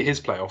of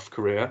his playoff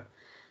career,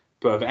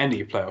 but of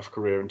any playoff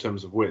career in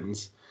terms of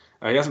wins.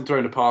 He hasn't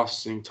thrown a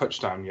passing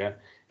touchdown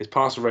yet. His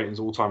passer rating's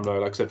all-time low,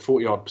 like I said,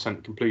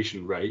 40-odd%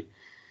 completion rate.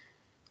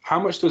 How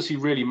much does he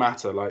really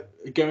matter? Like,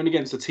 going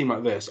against a team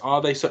like this,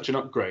 are they such an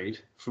upgrade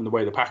from the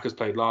way the Packers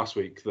played last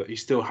week that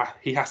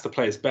he has to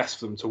play his best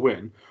for them to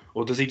win?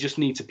 Or does he just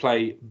need to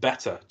play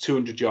better,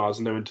 200 yards,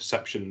 no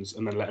interceptions,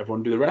 and then let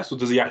everyone do the rest? Or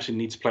does he actually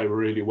need to play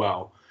really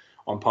well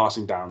on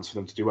passing downs for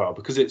them to do well?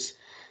 Because if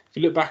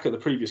you look back at the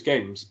previous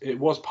games, it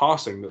was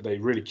passing that they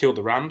really killed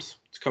the Rams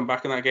to come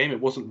back in that game. It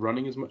wasn't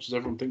running as much as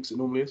everyone thinks it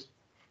normally is.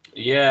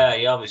 Yeah,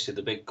 obviously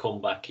the big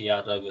comeback, he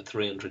had over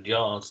 300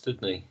 yards,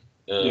 didn't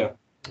he?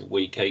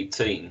 Week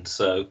 18.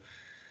 So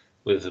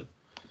with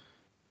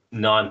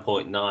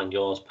 9.9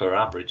 yards per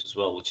average as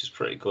well, which is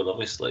pretty good,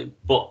 obviously.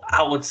 But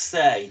I would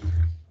say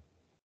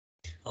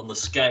on the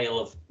scale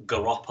of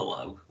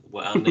Garoppolo,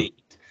 where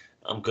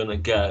I'm going to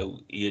go,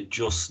 you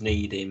just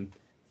need him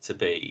to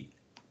be,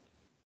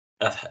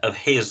 of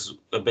his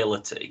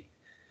ability,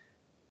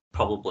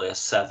 probably a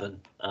 7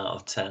 out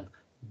of 10.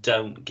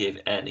 Don't give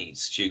any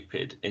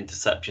stupid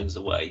interceptions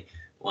away.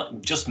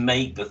 Like, just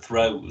make the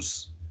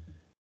throws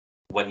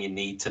when you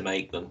need to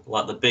make them.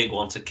 Like the big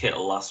one to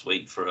Kittle last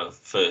week for a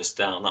first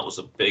down. That was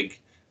a big,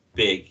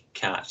 big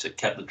catch that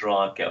kept the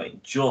drive going.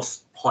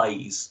 Just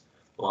plays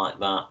like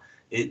that.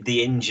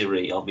 The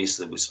injury,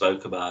 obviously, we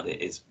spoke about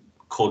it,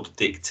 could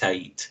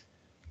dictate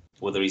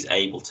whether he's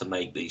able to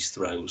make these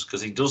throws,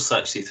 because he does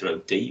actually throw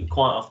deep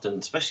quite often,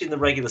 especially in the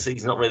regular season.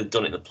 He's not really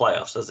done it in the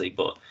playoffs, has he?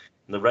 But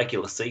in the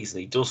regular season,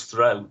 he does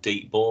throw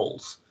deep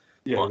balls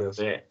quite a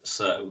bit.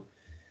 So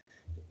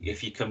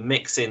if you can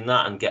mix in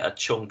that and get a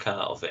chunk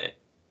out of it,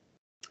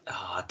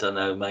 I don't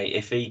know, mate.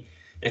 If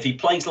he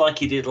plays like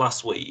he did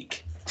last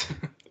week,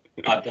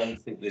 I don't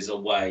think there's a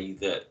way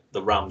that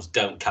the Rams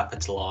don't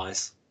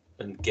capitalise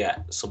and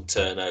get some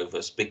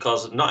turnovers,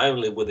 because not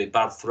only were they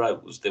bad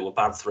throws, they were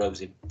bad throws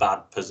in bad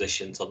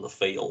positions on the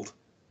field.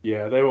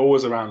 Yeah, they were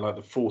always around like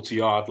the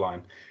 40-yard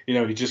line.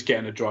 You're just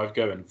getting a drive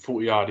going,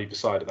 40-yard either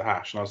side of the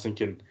hash. And I was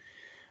thinking,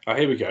 oh,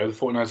 here we go, the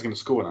 49ers are going to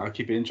score now,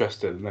 keep it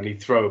interested. And then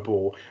he'd throw a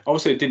ball.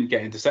 Obviously, it didn't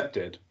get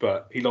intercepted,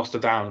 but he lost a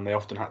down and they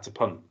often had to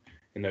punt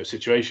in those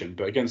situations.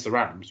 But against the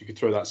Rams, you could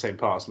throw that same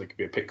pass and it could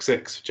be a pick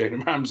six for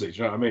Jalen Ramsey. Do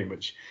you know what I mean?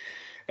 Which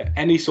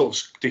any sort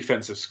of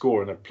defensive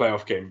score in a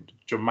playoff game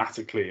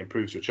dramatically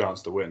improves your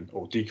chance to win,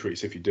 or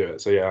decrease if you do it.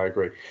 So yeah, I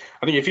agree.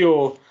 I think if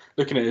you're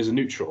looking at it as a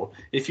neutral,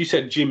 if you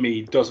said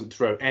Jimmy doesn't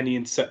throw any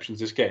interceptions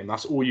this game,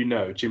 that's all you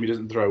know. Jimmy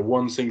doesn't throw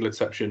one single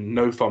interception,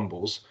 no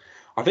fumbles.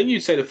 I think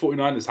you'd say the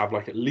 49ers have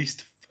like at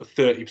least a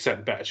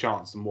 30% better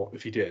chance than what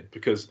if he did,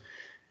 because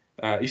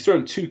he's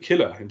thrown 2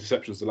 killer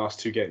interceptions the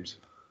last 2 games.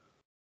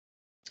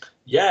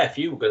 Yeah, if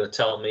you were going to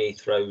tell me he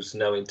throws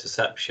no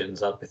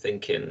interceptions, I'd be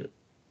thinking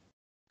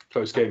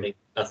close game.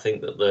 I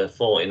think that the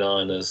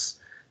 49ers,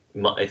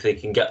 if they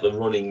can get the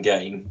running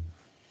game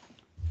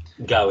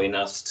going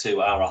as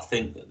to how I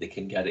think that they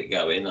can get it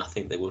going, I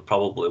think they would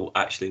probably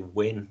actually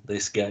win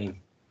this game.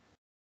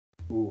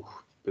 Ooh,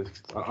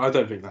 I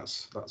don't think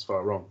that's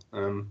far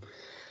wrong.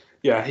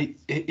 Yeah,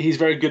 he's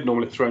very good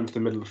normally at throwing to the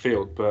middle of the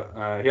field, but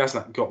he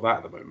hasn't got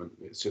that at the moment.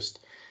 It's just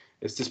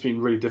been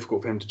really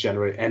difficult for him to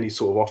generate any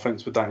sort of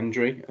offense with that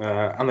injury,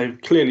 and they've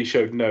clearly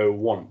showed no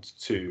want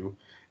to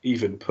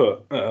even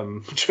put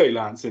Trey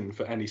Lance in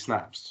for any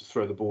snaps to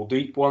throw the ball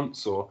deep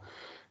once, or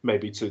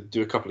maybe to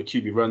do a couple of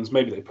QB runs.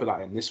 Maybe they put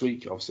that in this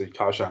week. Obviously,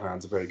 Kyle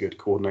Shanahan's a very good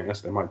coordinator,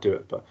 so they might do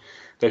it. But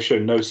they've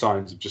shown no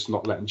signs of just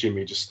not letting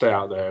Jimmy just stay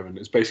out there. And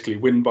it's basically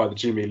win by the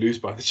Jimmy, lose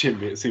by the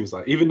Jimmy, it seems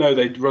like. Even though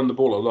they run the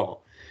ball a lot,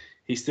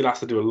 he still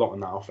has to do a lot in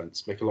that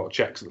offense. Make a lot of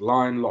checks at the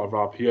line, a lot of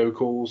RPO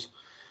calls.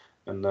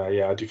 And,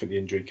 yeah, I do think the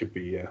injury could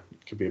be a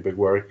big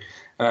worry.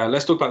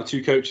 Let's talk about the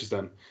 2 coaches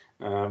then.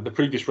 The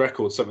previous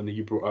record, something that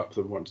you brought up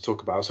that we want to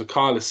talk about. So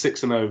Kyle is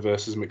 6-0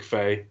 versus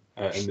McVay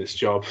in this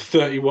job,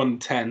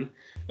 31-10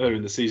 earlier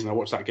in the season. I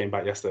watched that game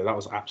back yesterday. That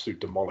was absolute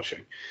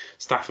demolishing.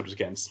 Stafford was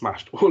getting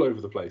smashed all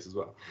over the place as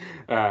well.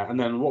 And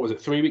then what was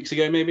it, 3 weeks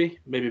ago maybe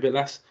a bit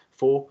less,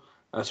 4.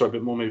 A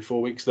bit more, maybe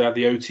 4 weeks. They had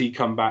the OT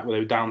comeback where they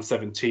were down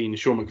 17.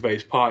 Sean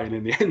McVay's partying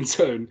in the end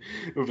zone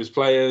with his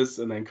players,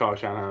 and then Kyle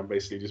Shanahan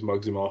basically just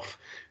mugs him off,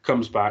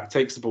 comes back,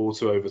 takes the ball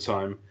to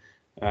overtime.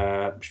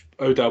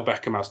 Odell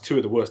Beckham has 2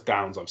 of the worst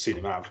downs I've seen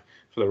him have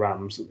for the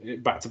Rams,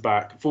 back to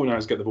back.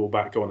 49ers get the ball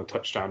back, go on a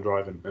touchdown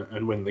drive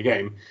and win the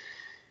game.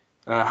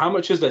 How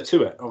much is there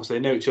to it? Obviously,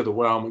 they know each other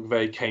well.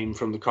 McVay came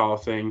from the Carr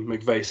thing.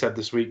 McVay said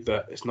this week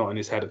that it's not in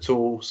his head at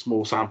all,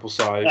 small sample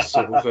size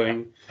sort of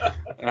thing.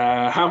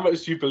 How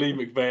much do you believe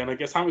McVay, and I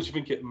guess how much do you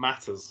think it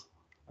matters?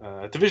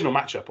 Divisional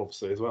matchup,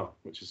 obviously, as well,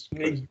 which is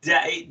crazy.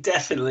 It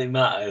definitely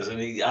matters, and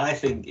I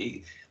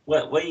think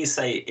when you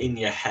say in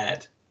your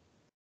head,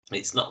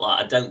 it's not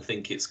like I don't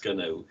think it's going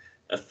to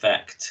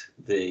affect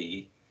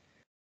the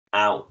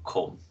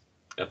outcome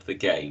of the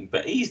game,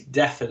 but he's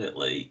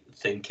definitely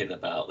thinking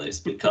about this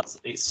because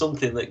it's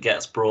something that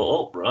gets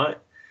brought up, right?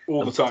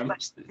 All the time.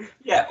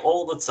 Yeah,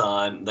 all the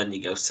time. Then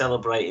you go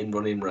celebrating,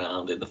 running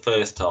around in the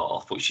first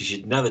half, which you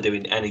should never do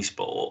in any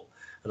sport.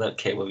 I don't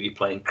care whether you're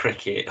playing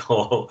cricket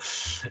or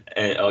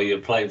you're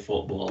playing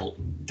football.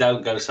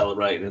 Don't go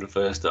celebrating in the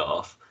first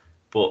half.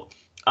 But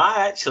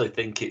I actually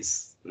think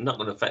it's not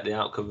going to affect the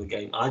outcome of the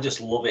game. I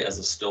just love it as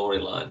a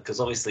storyline because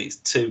obviously it's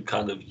two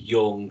kind of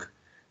young,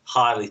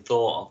 highly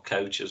thought of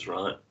coaches,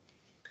 right?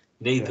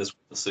 Neither's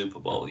won the Super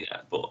Bowl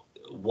yet, but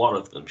one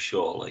of them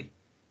surely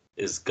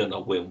is going to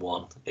win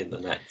one in the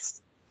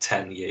next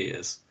 10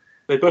 years.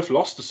 They both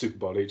lost the Super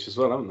Bowl each as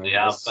well, haven't they?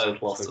 Yeah,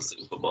 both lost the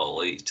Super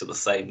Bowl each to the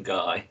same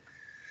guy.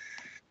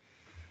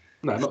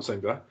 No, not the same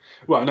guy.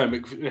 Well, no,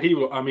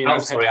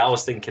 I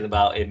was thinking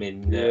about him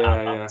in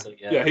Atlanta.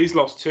 Yeah, he's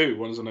lost two.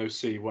 One as an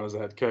OC, one as a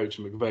head coach.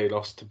 And McVay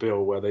lost to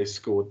Bill, where they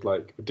scored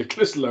like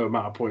ridiculous low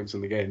amount of points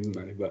in the game,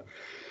 didn't they? But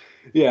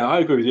yeah,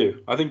 I agree with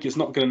you. I think it's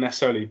not going to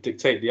necessarily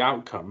dictate the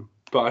outcome,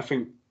 but I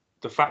think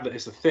the fact that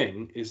it's a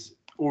thing is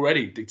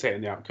already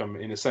dictating the outcome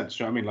in a sense.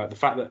 Do you know what I mean? Like the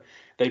fact that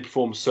they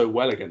performed so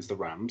well against the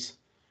Rams,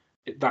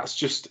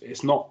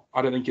 it's not.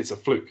 I don't think it's a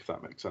fluke, if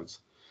that makes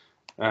sense.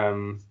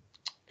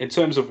 In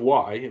terms of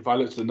why, if I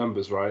look at the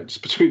numbers, right,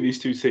 just between these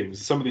two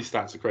teams, some of these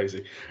stats are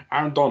crazy.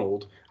 Aaron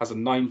Donald has a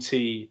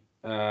 90,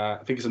 I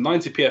think it's a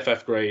 90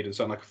 PFF grade and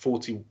something like a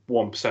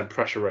 41%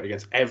 pressure rate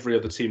against every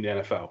other team in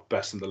the NFL,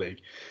 best in the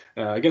league.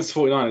 Against the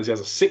 49ers, he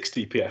has a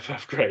 60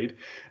 PFF grade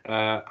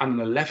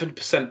and an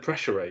 11%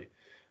 pressure rate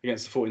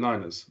against the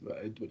 49ers,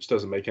 which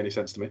doesn't make any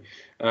sense to me.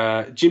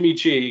 Jimmy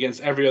G against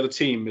every other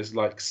team is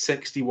like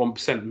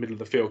 61% middle of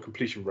the field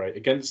completion rate.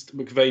 Against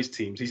McVay's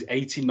teams, he's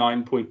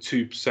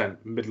 89.2%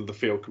 middle of the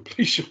field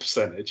completion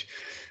percentage.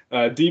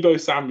 Deebo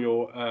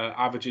Samuel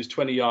averages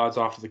 20 yards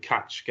after the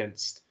catch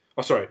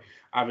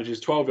averages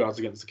 12 yards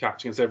against the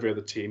catch against every other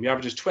team. He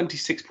averages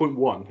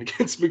 26.1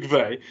 against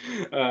McVay.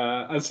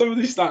 And some of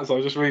these stats I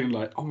was just reading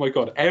like, oh my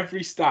God,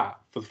 every stat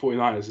for the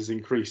 49ers is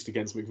increased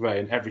against McVay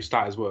and every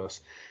stat is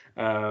worse.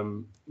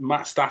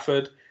 Matt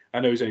Stafford, I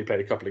know he's only played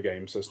a couple of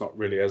games, so it's not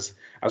really as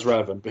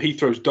relevant, but he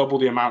throws double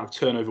the amount of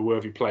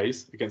turnover-worthy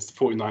plays against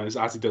the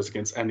 49ers as he does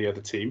against any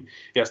other team.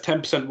 He has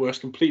 10% worse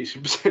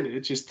completion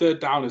percentage. His third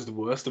down is the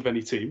worst of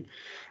any team.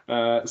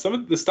 Some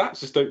of the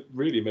stats just don't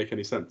really make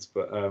any sense,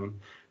 but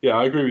yeah,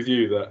 I agree with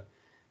you that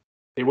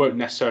it won't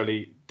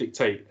necessarily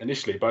dictate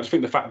initially, but I just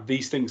think the fact that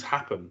these things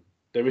happen,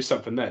 there is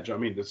something there. Do you know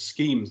what I mean? The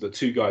schemes that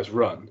two guys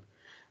run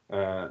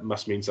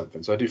must mean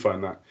something. So I do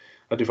find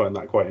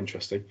that quite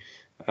interesting.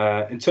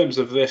 In terms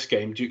of this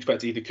game, do you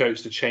expect either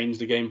coach to change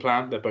the game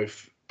plan? They're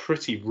both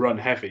pretty run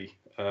heavy,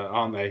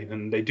 aren't they?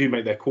 And they do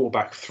make their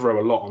quarterback throw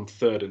a lot on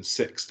 3rd and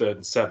 6, 3rd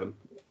and 7.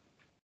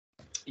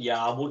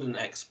 Yeah, I wouldn't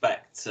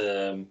expect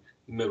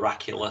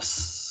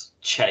miraculous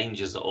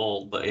changes at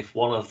all. But if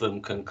one of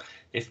them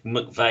if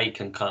McVay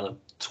can kind of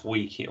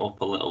tweak it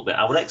up a little bit,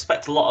 I would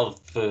expect a lot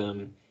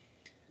of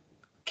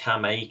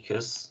Cam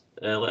Akers.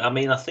 I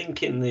mean, I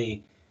think in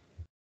the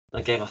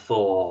game I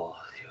thought.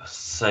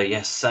 So,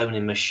 yes,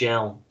 Sony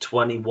Michel,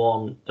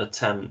 21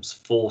 attempts,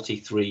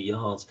 43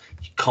 yards.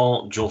 You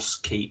can't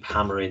just keep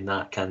hammering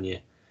that, can you,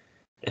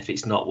 if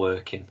it's not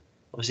working?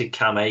 Obviously,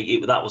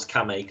 that was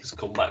Cam Akers'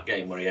 comeback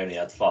game where he only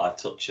had 5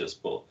 touches,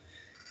 but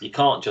you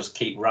can't just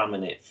keep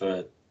ramming it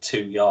for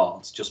 2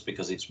 yards just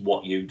because it's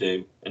what you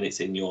do and it's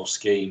in your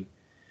scheme.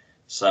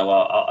 So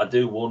I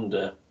do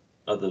wonder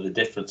whether the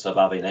difference of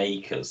having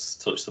Akers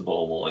touch the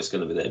ball more is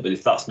going to be there. But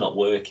if that's not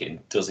working,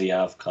 does he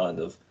have kind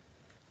of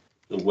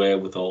the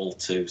wherewithal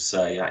to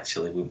say,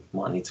 actually, we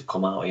might need to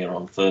come out here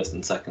on 1st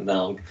and 2nd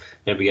down,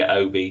 maybe get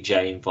OBJ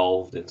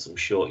involved in some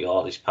short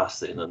yardage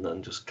passing and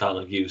then just kind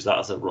of use that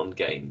as a run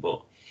game.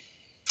 But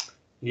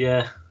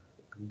yeah,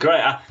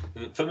 great.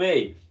 For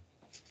me,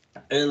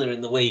 earlier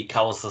in the week,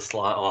 I was just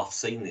like, I've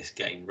seen this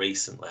game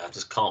recently. I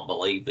just can't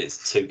believe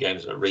it's 2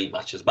 games that are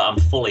rematches. But I'm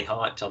fully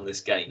hyped on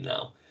this game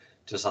now.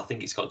 I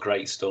think it's got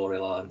great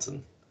storylines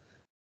and.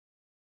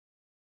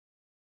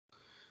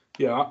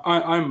 Yeah,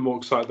 I'm more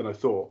excited than I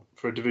thought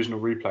for a divisional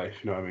replay,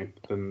 if you know what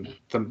I mean,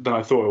 than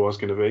I thought it was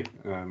going to be.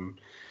 I'm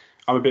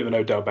a bit of an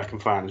Odell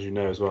Beckham fan, as you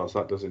know, as well, so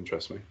that does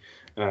interest me.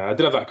 I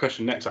did have that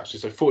question next,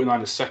 actually. So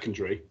 49ers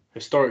secondary,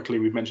 historically,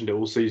 we've mentioned it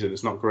all season,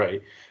 it's not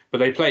great, but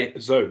they play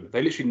zone.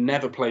 They literally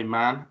never play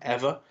man,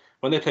 ever.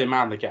 When they play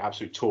man, they get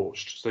absolutely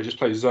torched. So they just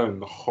play zone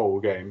the whole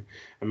game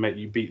and make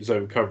you beat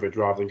zone coverage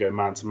rather than go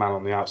man-to-man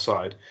on the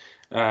outside.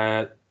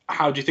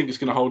 How do you think it's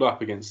going to hold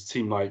up against a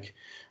team like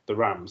the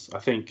Rams? I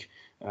think...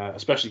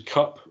 especially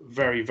Kupp,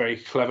 very, very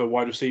clever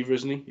wide receiver,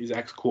 isn't he? He's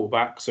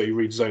ex-quarterback, so he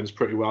reads zones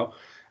pretty well.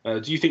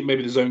 Do you think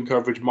maybe the zone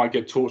coverage might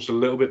get torched a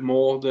little bit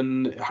more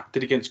than it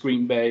did against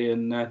Green Bay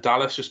and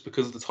Dallas just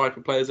because of the type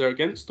of players they're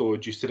against? Or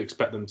do you still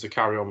expect them to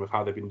carry on with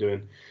how they've been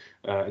doing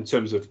in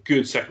terms of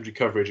good secondary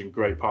coverage and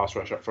great pass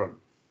rush up front?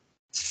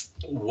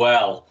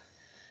 Well,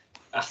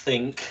 I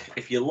think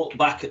if you look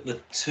back at the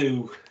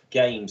 2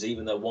 games,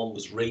 even though one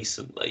was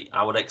recently,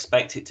 I would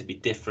expect it to be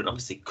different.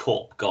 Obviously,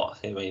 Cup got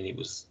him. I mean, he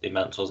was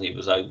immense, wasn't he? He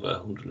was over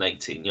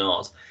 118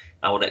 yards.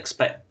 I would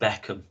expect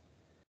Beckham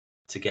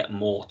to get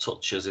more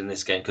touches in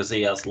this game because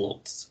he has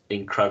looked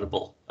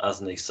incredible,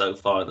 hasn't he, so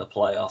far in the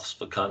playoffs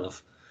for kind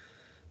of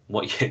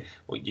what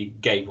you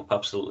gave up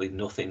absolutely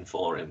nothing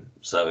for him.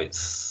 So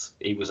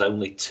he was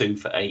only 2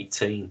 for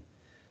 18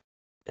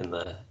 in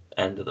the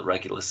end of the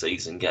regular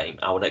season game.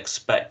 I would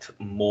expect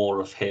more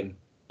of him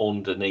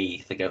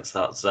underneath against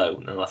that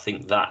zone, and I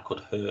think that could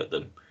hurt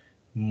them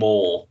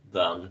more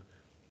than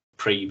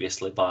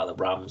previously by the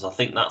Rams. I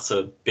think that's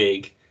a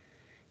big.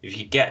 If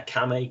you get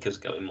Cam Akers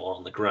going more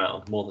on the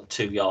ground, more than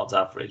 2 yards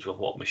average of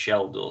what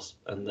Michelle does,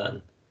 and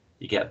then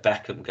you get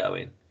Beckham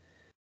going,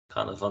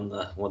 kind of when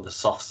the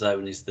soft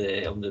zone is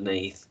there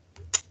underneath,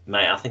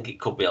 mate, I think it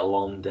could be a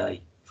long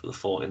day for the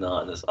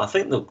 49ers. I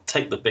think they'll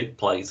take the big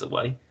plays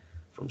away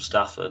from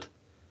Stafford.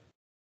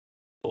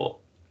 But,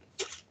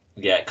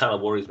 yeah, it kind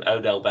of worries me.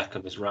 Odell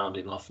Beckham is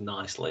rounding off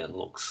nicely and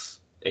looks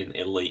in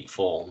elite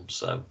form,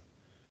 so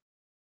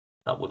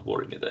that would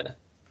worry me there.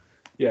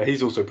 Yeah,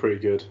 he's also pretty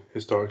good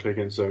historically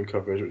against zone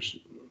coverage, which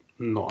is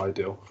not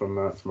ideal from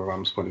a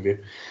Rams point of view.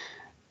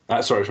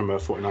 From a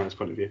 49ers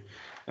point of view.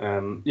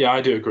 Yeah,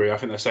 I do agree. I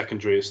think their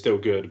secondary is still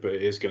good, but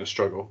it is going to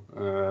struggle.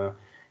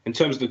 In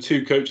terms of the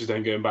two coaches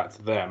then, going back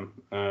to them,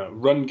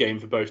 run game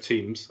for both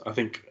teams, I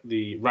think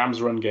the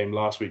Rams' run game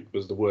last week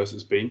was the worst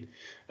it's been.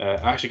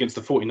 Actually, against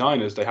the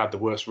 49ers, they had the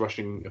worst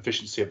rushing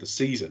efficiency of the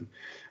season.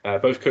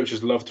 Both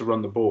coaches love to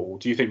run the ball.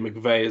 Do you think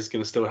McVay is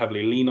going to still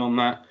heavily lean on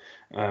that?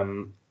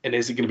 And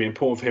is it going to be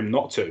important for him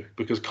not to?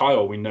 Because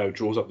Kyle, we know,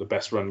 draws up the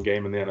best run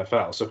game in the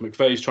NFL. So if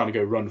McVay's trying to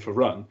go run for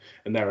run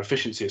and their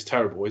efficiency is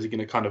terrible, is he going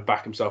to kind of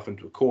back himself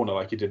into a corner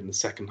like he did in the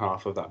second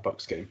half of that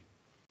Bucs game?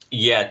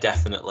 Yeah,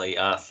 definitely.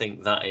 I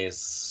think that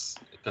is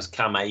because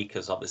Cam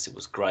Akers obviously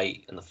was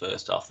great in the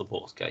first half of the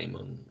Bucs game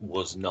and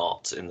was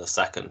not in the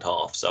second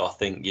half. So I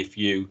think if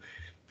you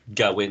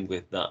go in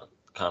with that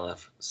kind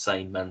of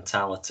same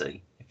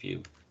mentality, if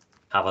you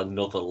have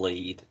another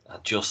lead, I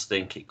just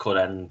think it could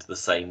end the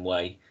same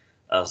way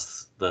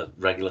as the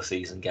regular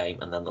season game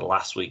and then the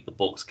last week, the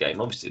Bucs game.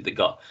 Obviously, they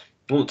got,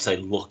 I wouldn't say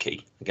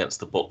lucky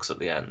against the Bucs at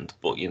the end,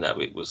 but,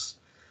 it was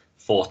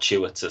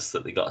fortuitous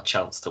that they got a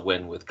chance to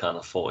win with kind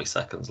of 40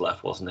 seconds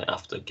left, wasn't it,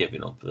 after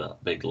giving up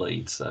that big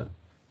lead? So,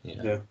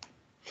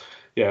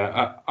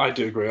 Yeah, I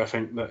do agree. I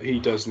think that he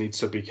does need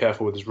to be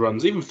careful with his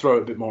runs, even throw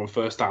it a bit more on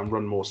first down,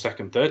 run more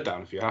second, third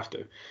down if you have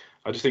to.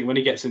 I just think when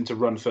he gets into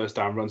run first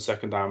down, run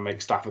second down,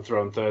 make Stafford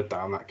throw on third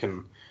down, that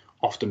can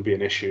often be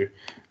an issue.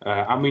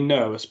 And we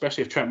know,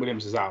 especially if Trent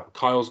Williams is out,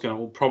 Kyle's going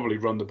to probably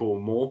run the ball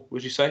more,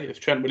 would you say? If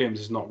Trent Williams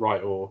is not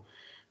right or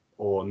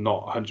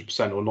not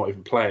 100% or not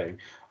even playing,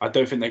 I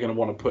don't think they're going to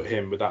want to put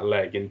him with that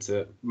leg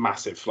into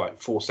massive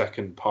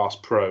 4-second pass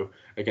pro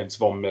against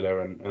Von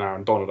Miller and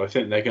Aaron Donald. I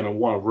think they're going to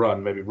want to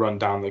maybe run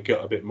down the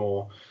gut a bit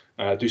more,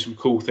 do some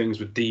cool things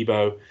with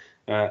Debo.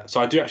 So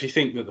I do actually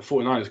think that the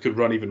 49ers could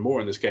run even more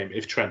in this game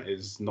if Trent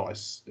is not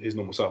his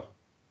normal self.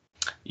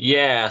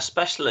 Yeah,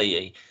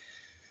 especially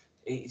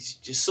it's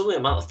just something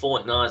about the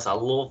 49ers. I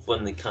love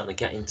when they kind of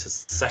get into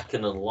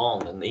second and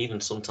long and even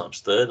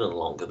sometimes third and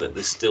longer that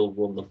they still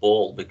run the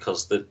ball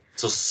because they're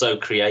just so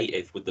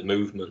creative with the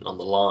movement on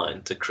the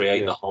line to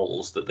create the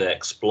holes that they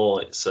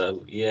exploit.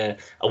 So, yeah,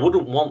 I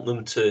wouldn't want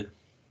them to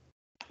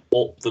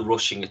up the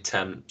rushing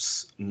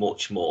attempts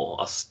much more.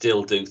 I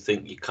still do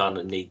think you kind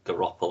of need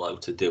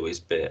Garoppolo to do his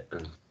bit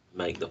and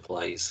make the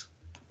plays.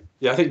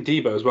 Yeah, I think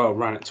Debo as well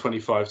ran it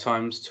 25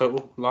 times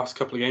total last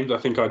couple of games. I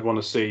think I'd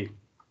want to see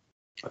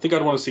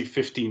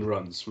 15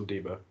 runs from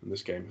Debo in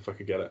this game if I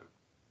could get it.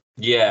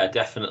 Yeah,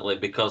 definitely,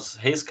 because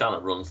his kind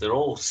of runs, they're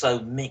all so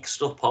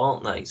mixed up,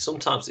 aren't they?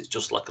 Sometimes it's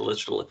just like a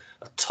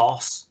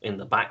toss in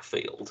the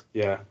backfield.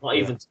 Yeah. Not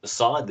even to the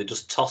side, they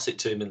just toss it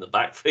to him in the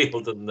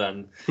backfield and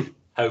then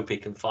hope he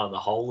can find the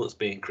hole that's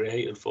being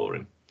created for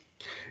him.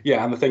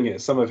 Yeah, and the thing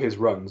is, some of his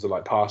runs are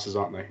like passes,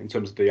 aren't they? In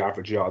terms of the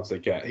average yards they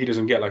get, he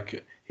doesn't get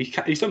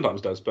he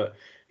sometimes does, but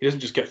he doesn't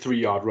just get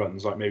 3-yard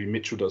runs like maybe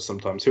Mitchell does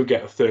sometimes. He'll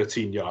get a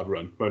 13-yard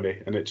run, won't he?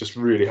 And it just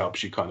really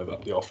helps you kind of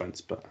up the offense.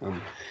 But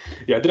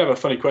yeah, I did have a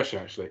funny question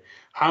actually.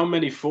 How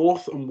many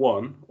 4th and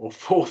 1 or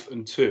 4th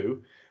and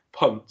 2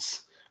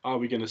 punts are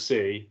we going to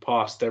see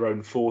past their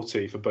own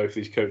 40 for both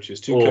these coaches?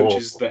 Two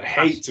coaches that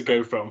hate to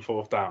go for it on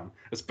 4th down,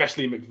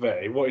 especially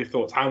McVay. What are your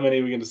thoughts? How many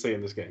are we going to see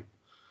in this game?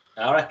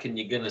 I reckon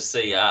you're going to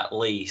see at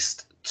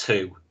least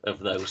 2 of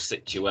those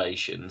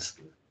situations.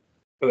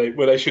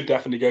 Well, they should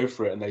definitely go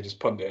for it and they just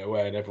punt it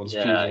away and everyone's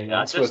fuming.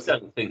 I just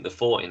don't think the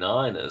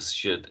 49ers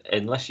should,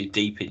 unless you're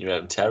deep in your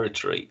own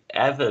territory,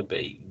 ever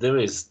be.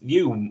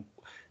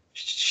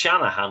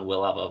 Shanahan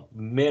will have a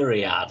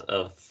myriad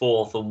of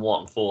 4th and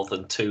 1, 4th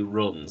and 2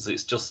 runs.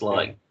 It's just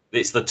like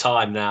it's the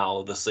time now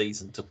of the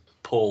season to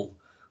pull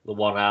the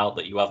one out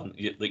that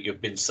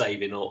you've been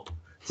saving up,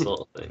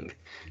 sort of thing.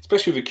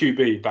 Especially with the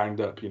QB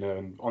banged up,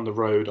 and on the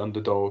road,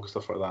 underdog,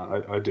 stuff like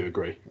that. I do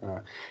agree.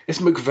 It's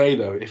McVay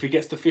though. If he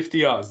gets to 50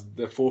 yards,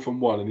 they're 4th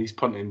and 1, and he's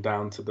punting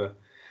down to the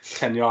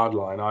 10-yard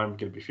line, I'm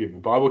going to be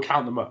fuming. But I will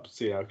count them up to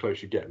see how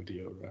close you get with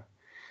your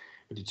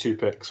 2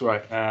 picks.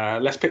 Right,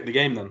 let's pick the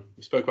game then.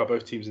 We spoke about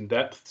both teams in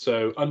depth.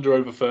 So under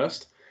over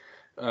first,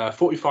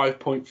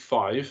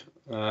 45.5.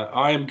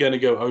 I am going to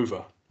go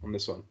over on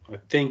this one. I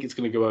think it's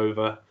going to go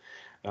over.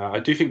 I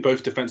do think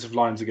both defensive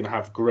lines are going to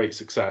have great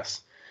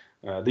success.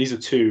 These are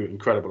two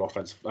incredible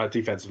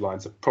defensive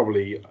lines. They're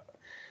probably,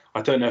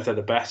 I don't know if they're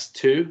the best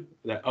two.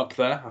 They're up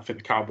there. I think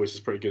the Cowboys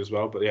is pretty good as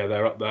well. But yeah,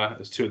 they're up there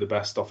as two of the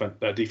best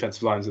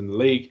defensive lines in the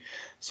league.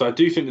 So I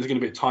do think there's going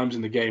to be times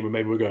in the game where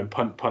maybe we're going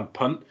punt, punt,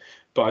 punt.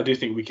 But I do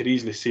think we could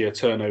easily see a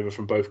turnover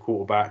from both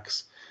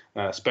quarterbacks.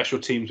 Special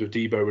teams with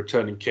Debo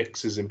returning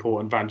kicks is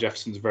important. Van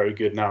Jefferson's very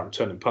good now at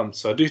returning punts.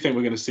 So I do think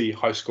we're going to see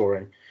high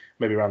scoring,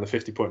 maybe around the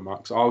 50-point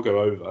mark. So I'll go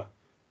over.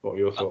 What are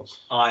your thoughts?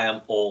 I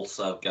am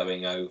also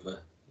going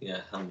over.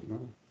 Yeah,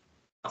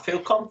 I feel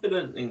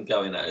confident in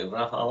going over.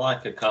 I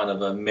like a kind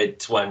of a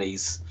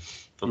mid-20s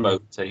for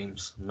both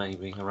teams,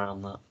 maybe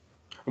around that.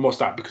 And what's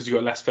that? Because you've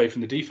got less faith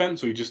in the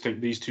defense, or you just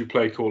think these two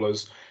play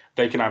callers,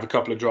 they can have a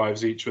couple of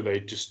drives each where they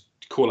just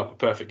call up a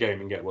perfect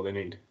game and get what they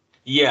need?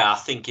 Yeah, I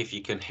think if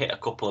you can hit a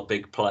couple of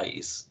big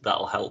plays,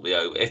 that'll help you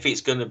over. If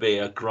it's going to be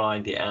a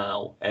grind it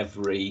out,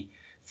 every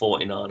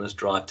 49ers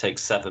drive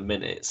takes 7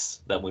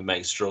 minutes, then we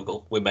may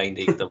struggle. We may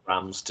need the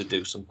Rams to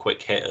do some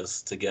quick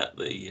hitters to get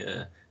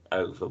the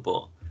over.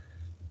 But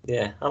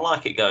yeah, I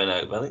like it going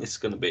over. I think it's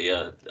going to be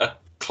a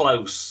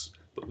close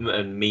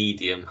and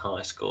medium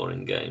high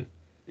scoring game.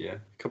 Yeah,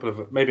 a couple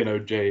of maybe an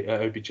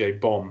OBJ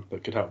bomb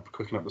that could help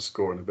quicken up the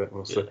scoring a bit.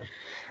 We'll see.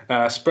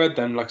 Spread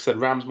then, like I said,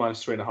 Rams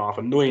minus 3.5.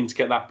 Annoying to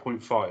get that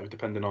 0.5,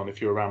 depending on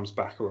if you're a Rams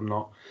backer or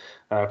not.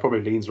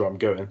 Probably leans where I'm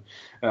going.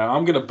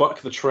 I'm going to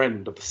buck the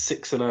trend of the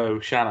 6-0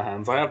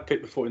 Shanahans. I have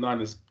picked the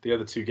 49ers the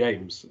other two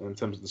games in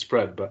terms of the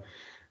spread, but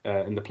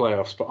in the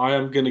playoffs. But I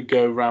am going to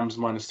go Rams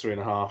minus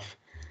 3.5.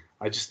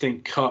 I just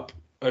think Kupp,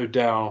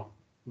 Odell,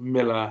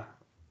 Miller,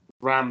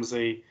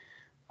 Ramsey,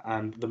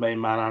 and the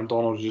main man, Aaron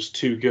Donald, are just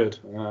too good.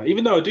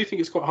 Even though I do think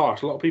it's quite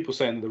harsh. A lot of people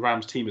saying that the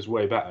Rams team is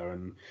way better.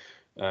 And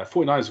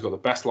 49ers have got the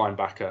best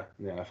linebacker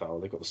in the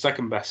NFL. They've got the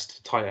second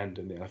best tight end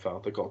in the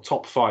NFL. They've got a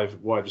top 5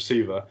 wide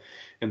receiver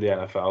in the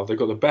NFL. They've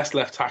got the best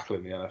left tackle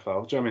in the NFL. Do you know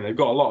what I mean? They've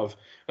got a lot of...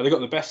 They've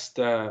got the best,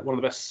 one of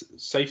the best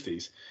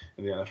safeties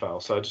in the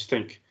NFL. So I just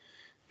think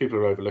people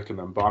are overlooking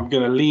them. But I'm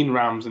going to lean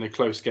Rams in a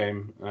close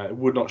game. It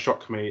would not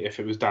shock me if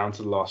it was down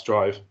to the last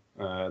drive.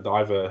 That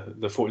either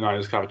the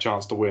 49ers can have a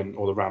chance to win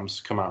or the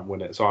Rams come out and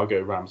win it. So I'll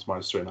go Rams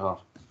minus 3.5.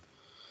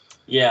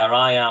 Yeah,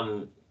 I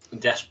am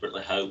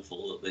desperately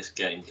hopeful that this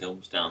game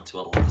comes down to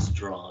a last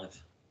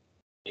drive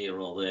here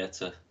or there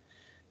to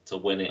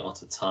win it or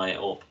to tie it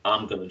up.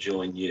 I'm going to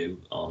join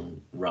you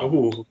on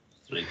Rams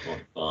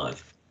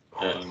 3.5.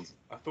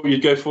 I thought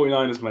you'd go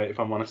 49ers, mate, if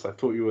I'm honest. I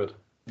thought you would.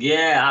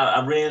 Yeah,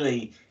 I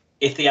really...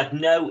 If they had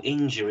no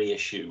injury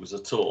issues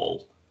at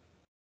all,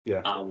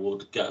 yeah, I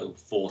would go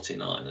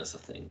 49ers, I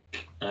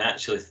think. I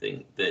actually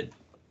think they're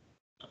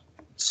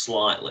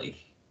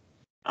slightly...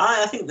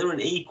 I think they're an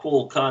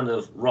equal kind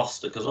of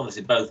roster, because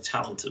obviously both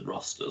talented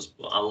rosters,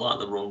 but I like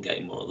the run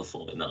game more of the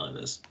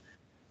 49ers.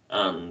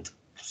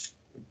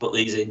 But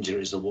these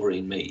injuries are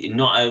worrying me.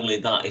 Not only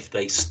that, if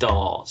they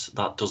start,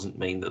 that doesn't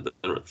mean that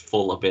they're at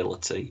full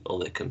ability or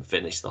they can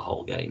finish the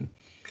whole game.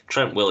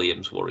 Trent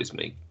Williams worries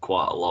me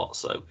quite a lot,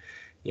 so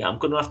yeah, I'm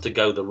going to have to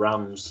go the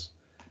Rams.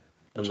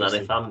 And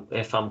then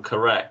if I'm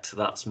correct,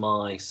 that's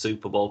my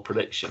Super Bowl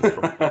prediction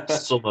from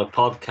summer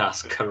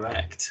podcast.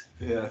 Correct.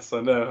 Yes, I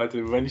know. I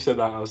do. When you said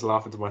that, I was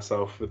laughing to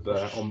myself with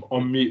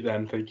on mute.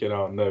 Then thinking,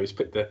 oh no, he's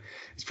picked the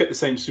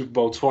same Super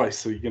Bowl twice,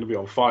 so you're going to be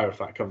on fire if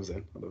that comes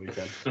in on the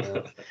weekend.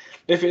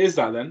 If it is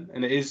that, then,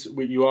 and it is,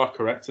 you are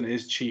correct, and it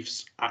is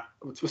Chiefs.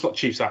 It's not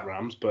Chiefs at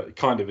Rams, but it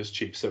kind of is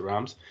Chiefs at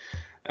Rams.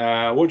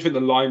 What do you think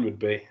the line would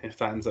be if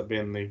that ends up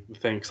being the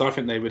thing? Because I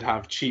think they would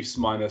have Chiefs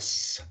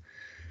minus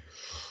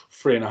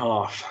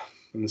 3.5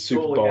 in the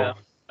Super Bowl. Yeah.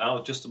 I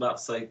was just about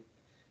to say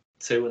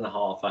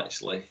 2.5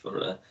 actually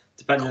for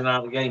depending on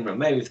how the game runs.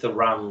 Maybe if the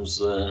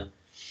Rams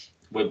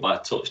win by a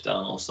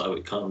touchdown or so,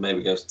 it kind of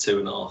maybe goes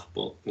 2.5.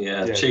 But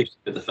yeah, Chiefs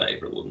would be the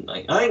favourite, wouldn't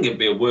they? I think it'd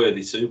be a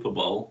worthy Super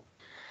Bowl.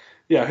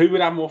 Yeah, who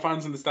would have more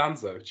fans in the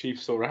stands though,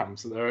 Chiefs or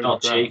Rams?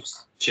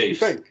 Chiefs. You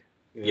think?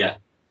 Yeah.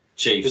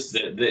 Chiefs.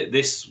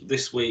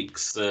 This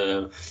week's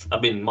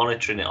I've been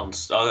monitoring it on.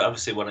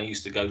 Obviously, when I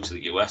used to go to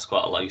the US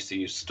quite a lot, I used to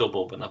use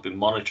StubHub, and I've been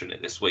monitoring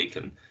it this week.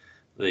 And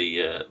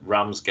the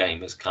Rams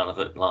game is kind of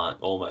at like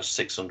almost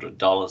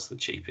 $600, the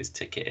cheapest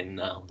ticket in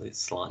now.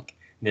 It's like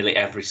nearly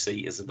every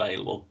seat is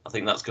available. I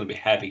think that's going to be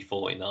heavy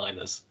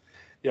 49ers.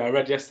 Yeah, I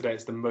read yesterday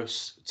it's the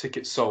most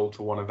tickets sold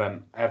for one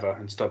event ever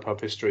in StubHub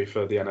history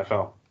for the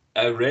NFL.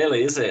 Oh,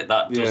 really? Is it?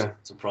 That doesn't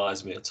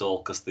surprise me at all,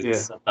 because they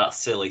said that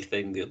silly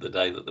thing the other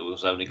day that they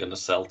was only going to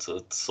sell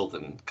to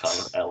southern kind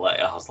of LA.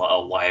 I was like,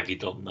 oh, why have you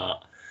done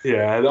that?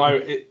 Yeah,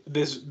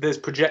 there's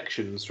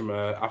projections from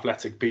an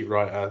Athletic beat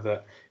writer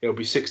that it'll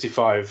be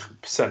 65%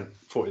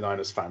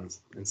 49ers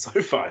fans in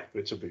SoFi,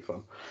 which will be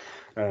fun.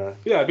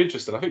 Yeah, I'd be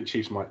interested. I think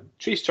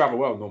Chiefs travel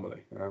well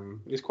normally.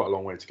 It's quite a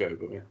long way to go,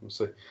 but yeah, we'll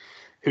see.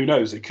 who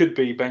knows? It could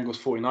be Bengals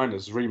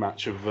 49ers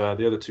rematch of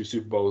the other 2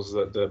 Super Bowls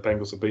that the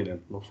Bengals have been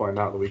in. We'll find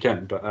out the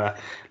weekend. But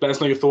let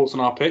us know your thoughts on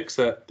our picks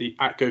at the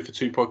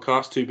 @GoFor2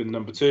 podcast, 2 being the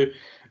number 2.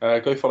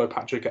 Go follow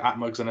Patrick at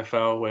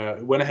 @MugsNFL, where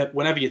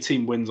whenever your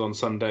team wins on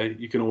Sunday,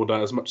 you can order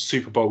as much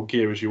Super Bowl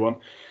gear as you want.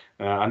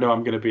 I know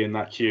I'm going to be in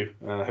that queue.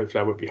 Hopefully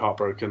I won't be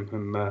heartbroken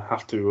and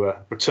have to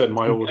return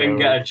my order. And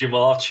get a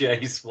Jamar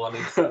Chase one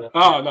instead.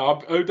 Oh,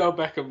 no, Odell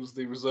Beckham's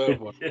the reserve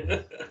one.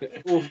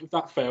 Or if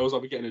that fails,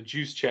 I'll be getting a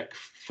juice check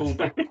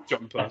fullback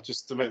jumper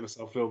just to make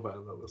myself feel better,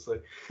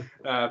 obviously.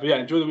 But yeah,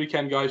 enjoy the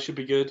weekend, guys. Should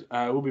be good.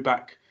 We'll be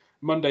back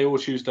Monday or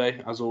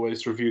Tuesday, as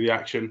always, to review the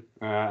action.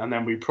 And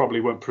then we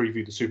probably won't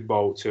preview the Super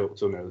Bowl till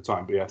the other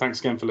time. But yeah, thanks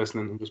again for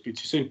listening, and we'll speak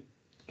to you soon.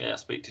 Yeah,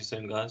 speak to you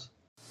soon, guys.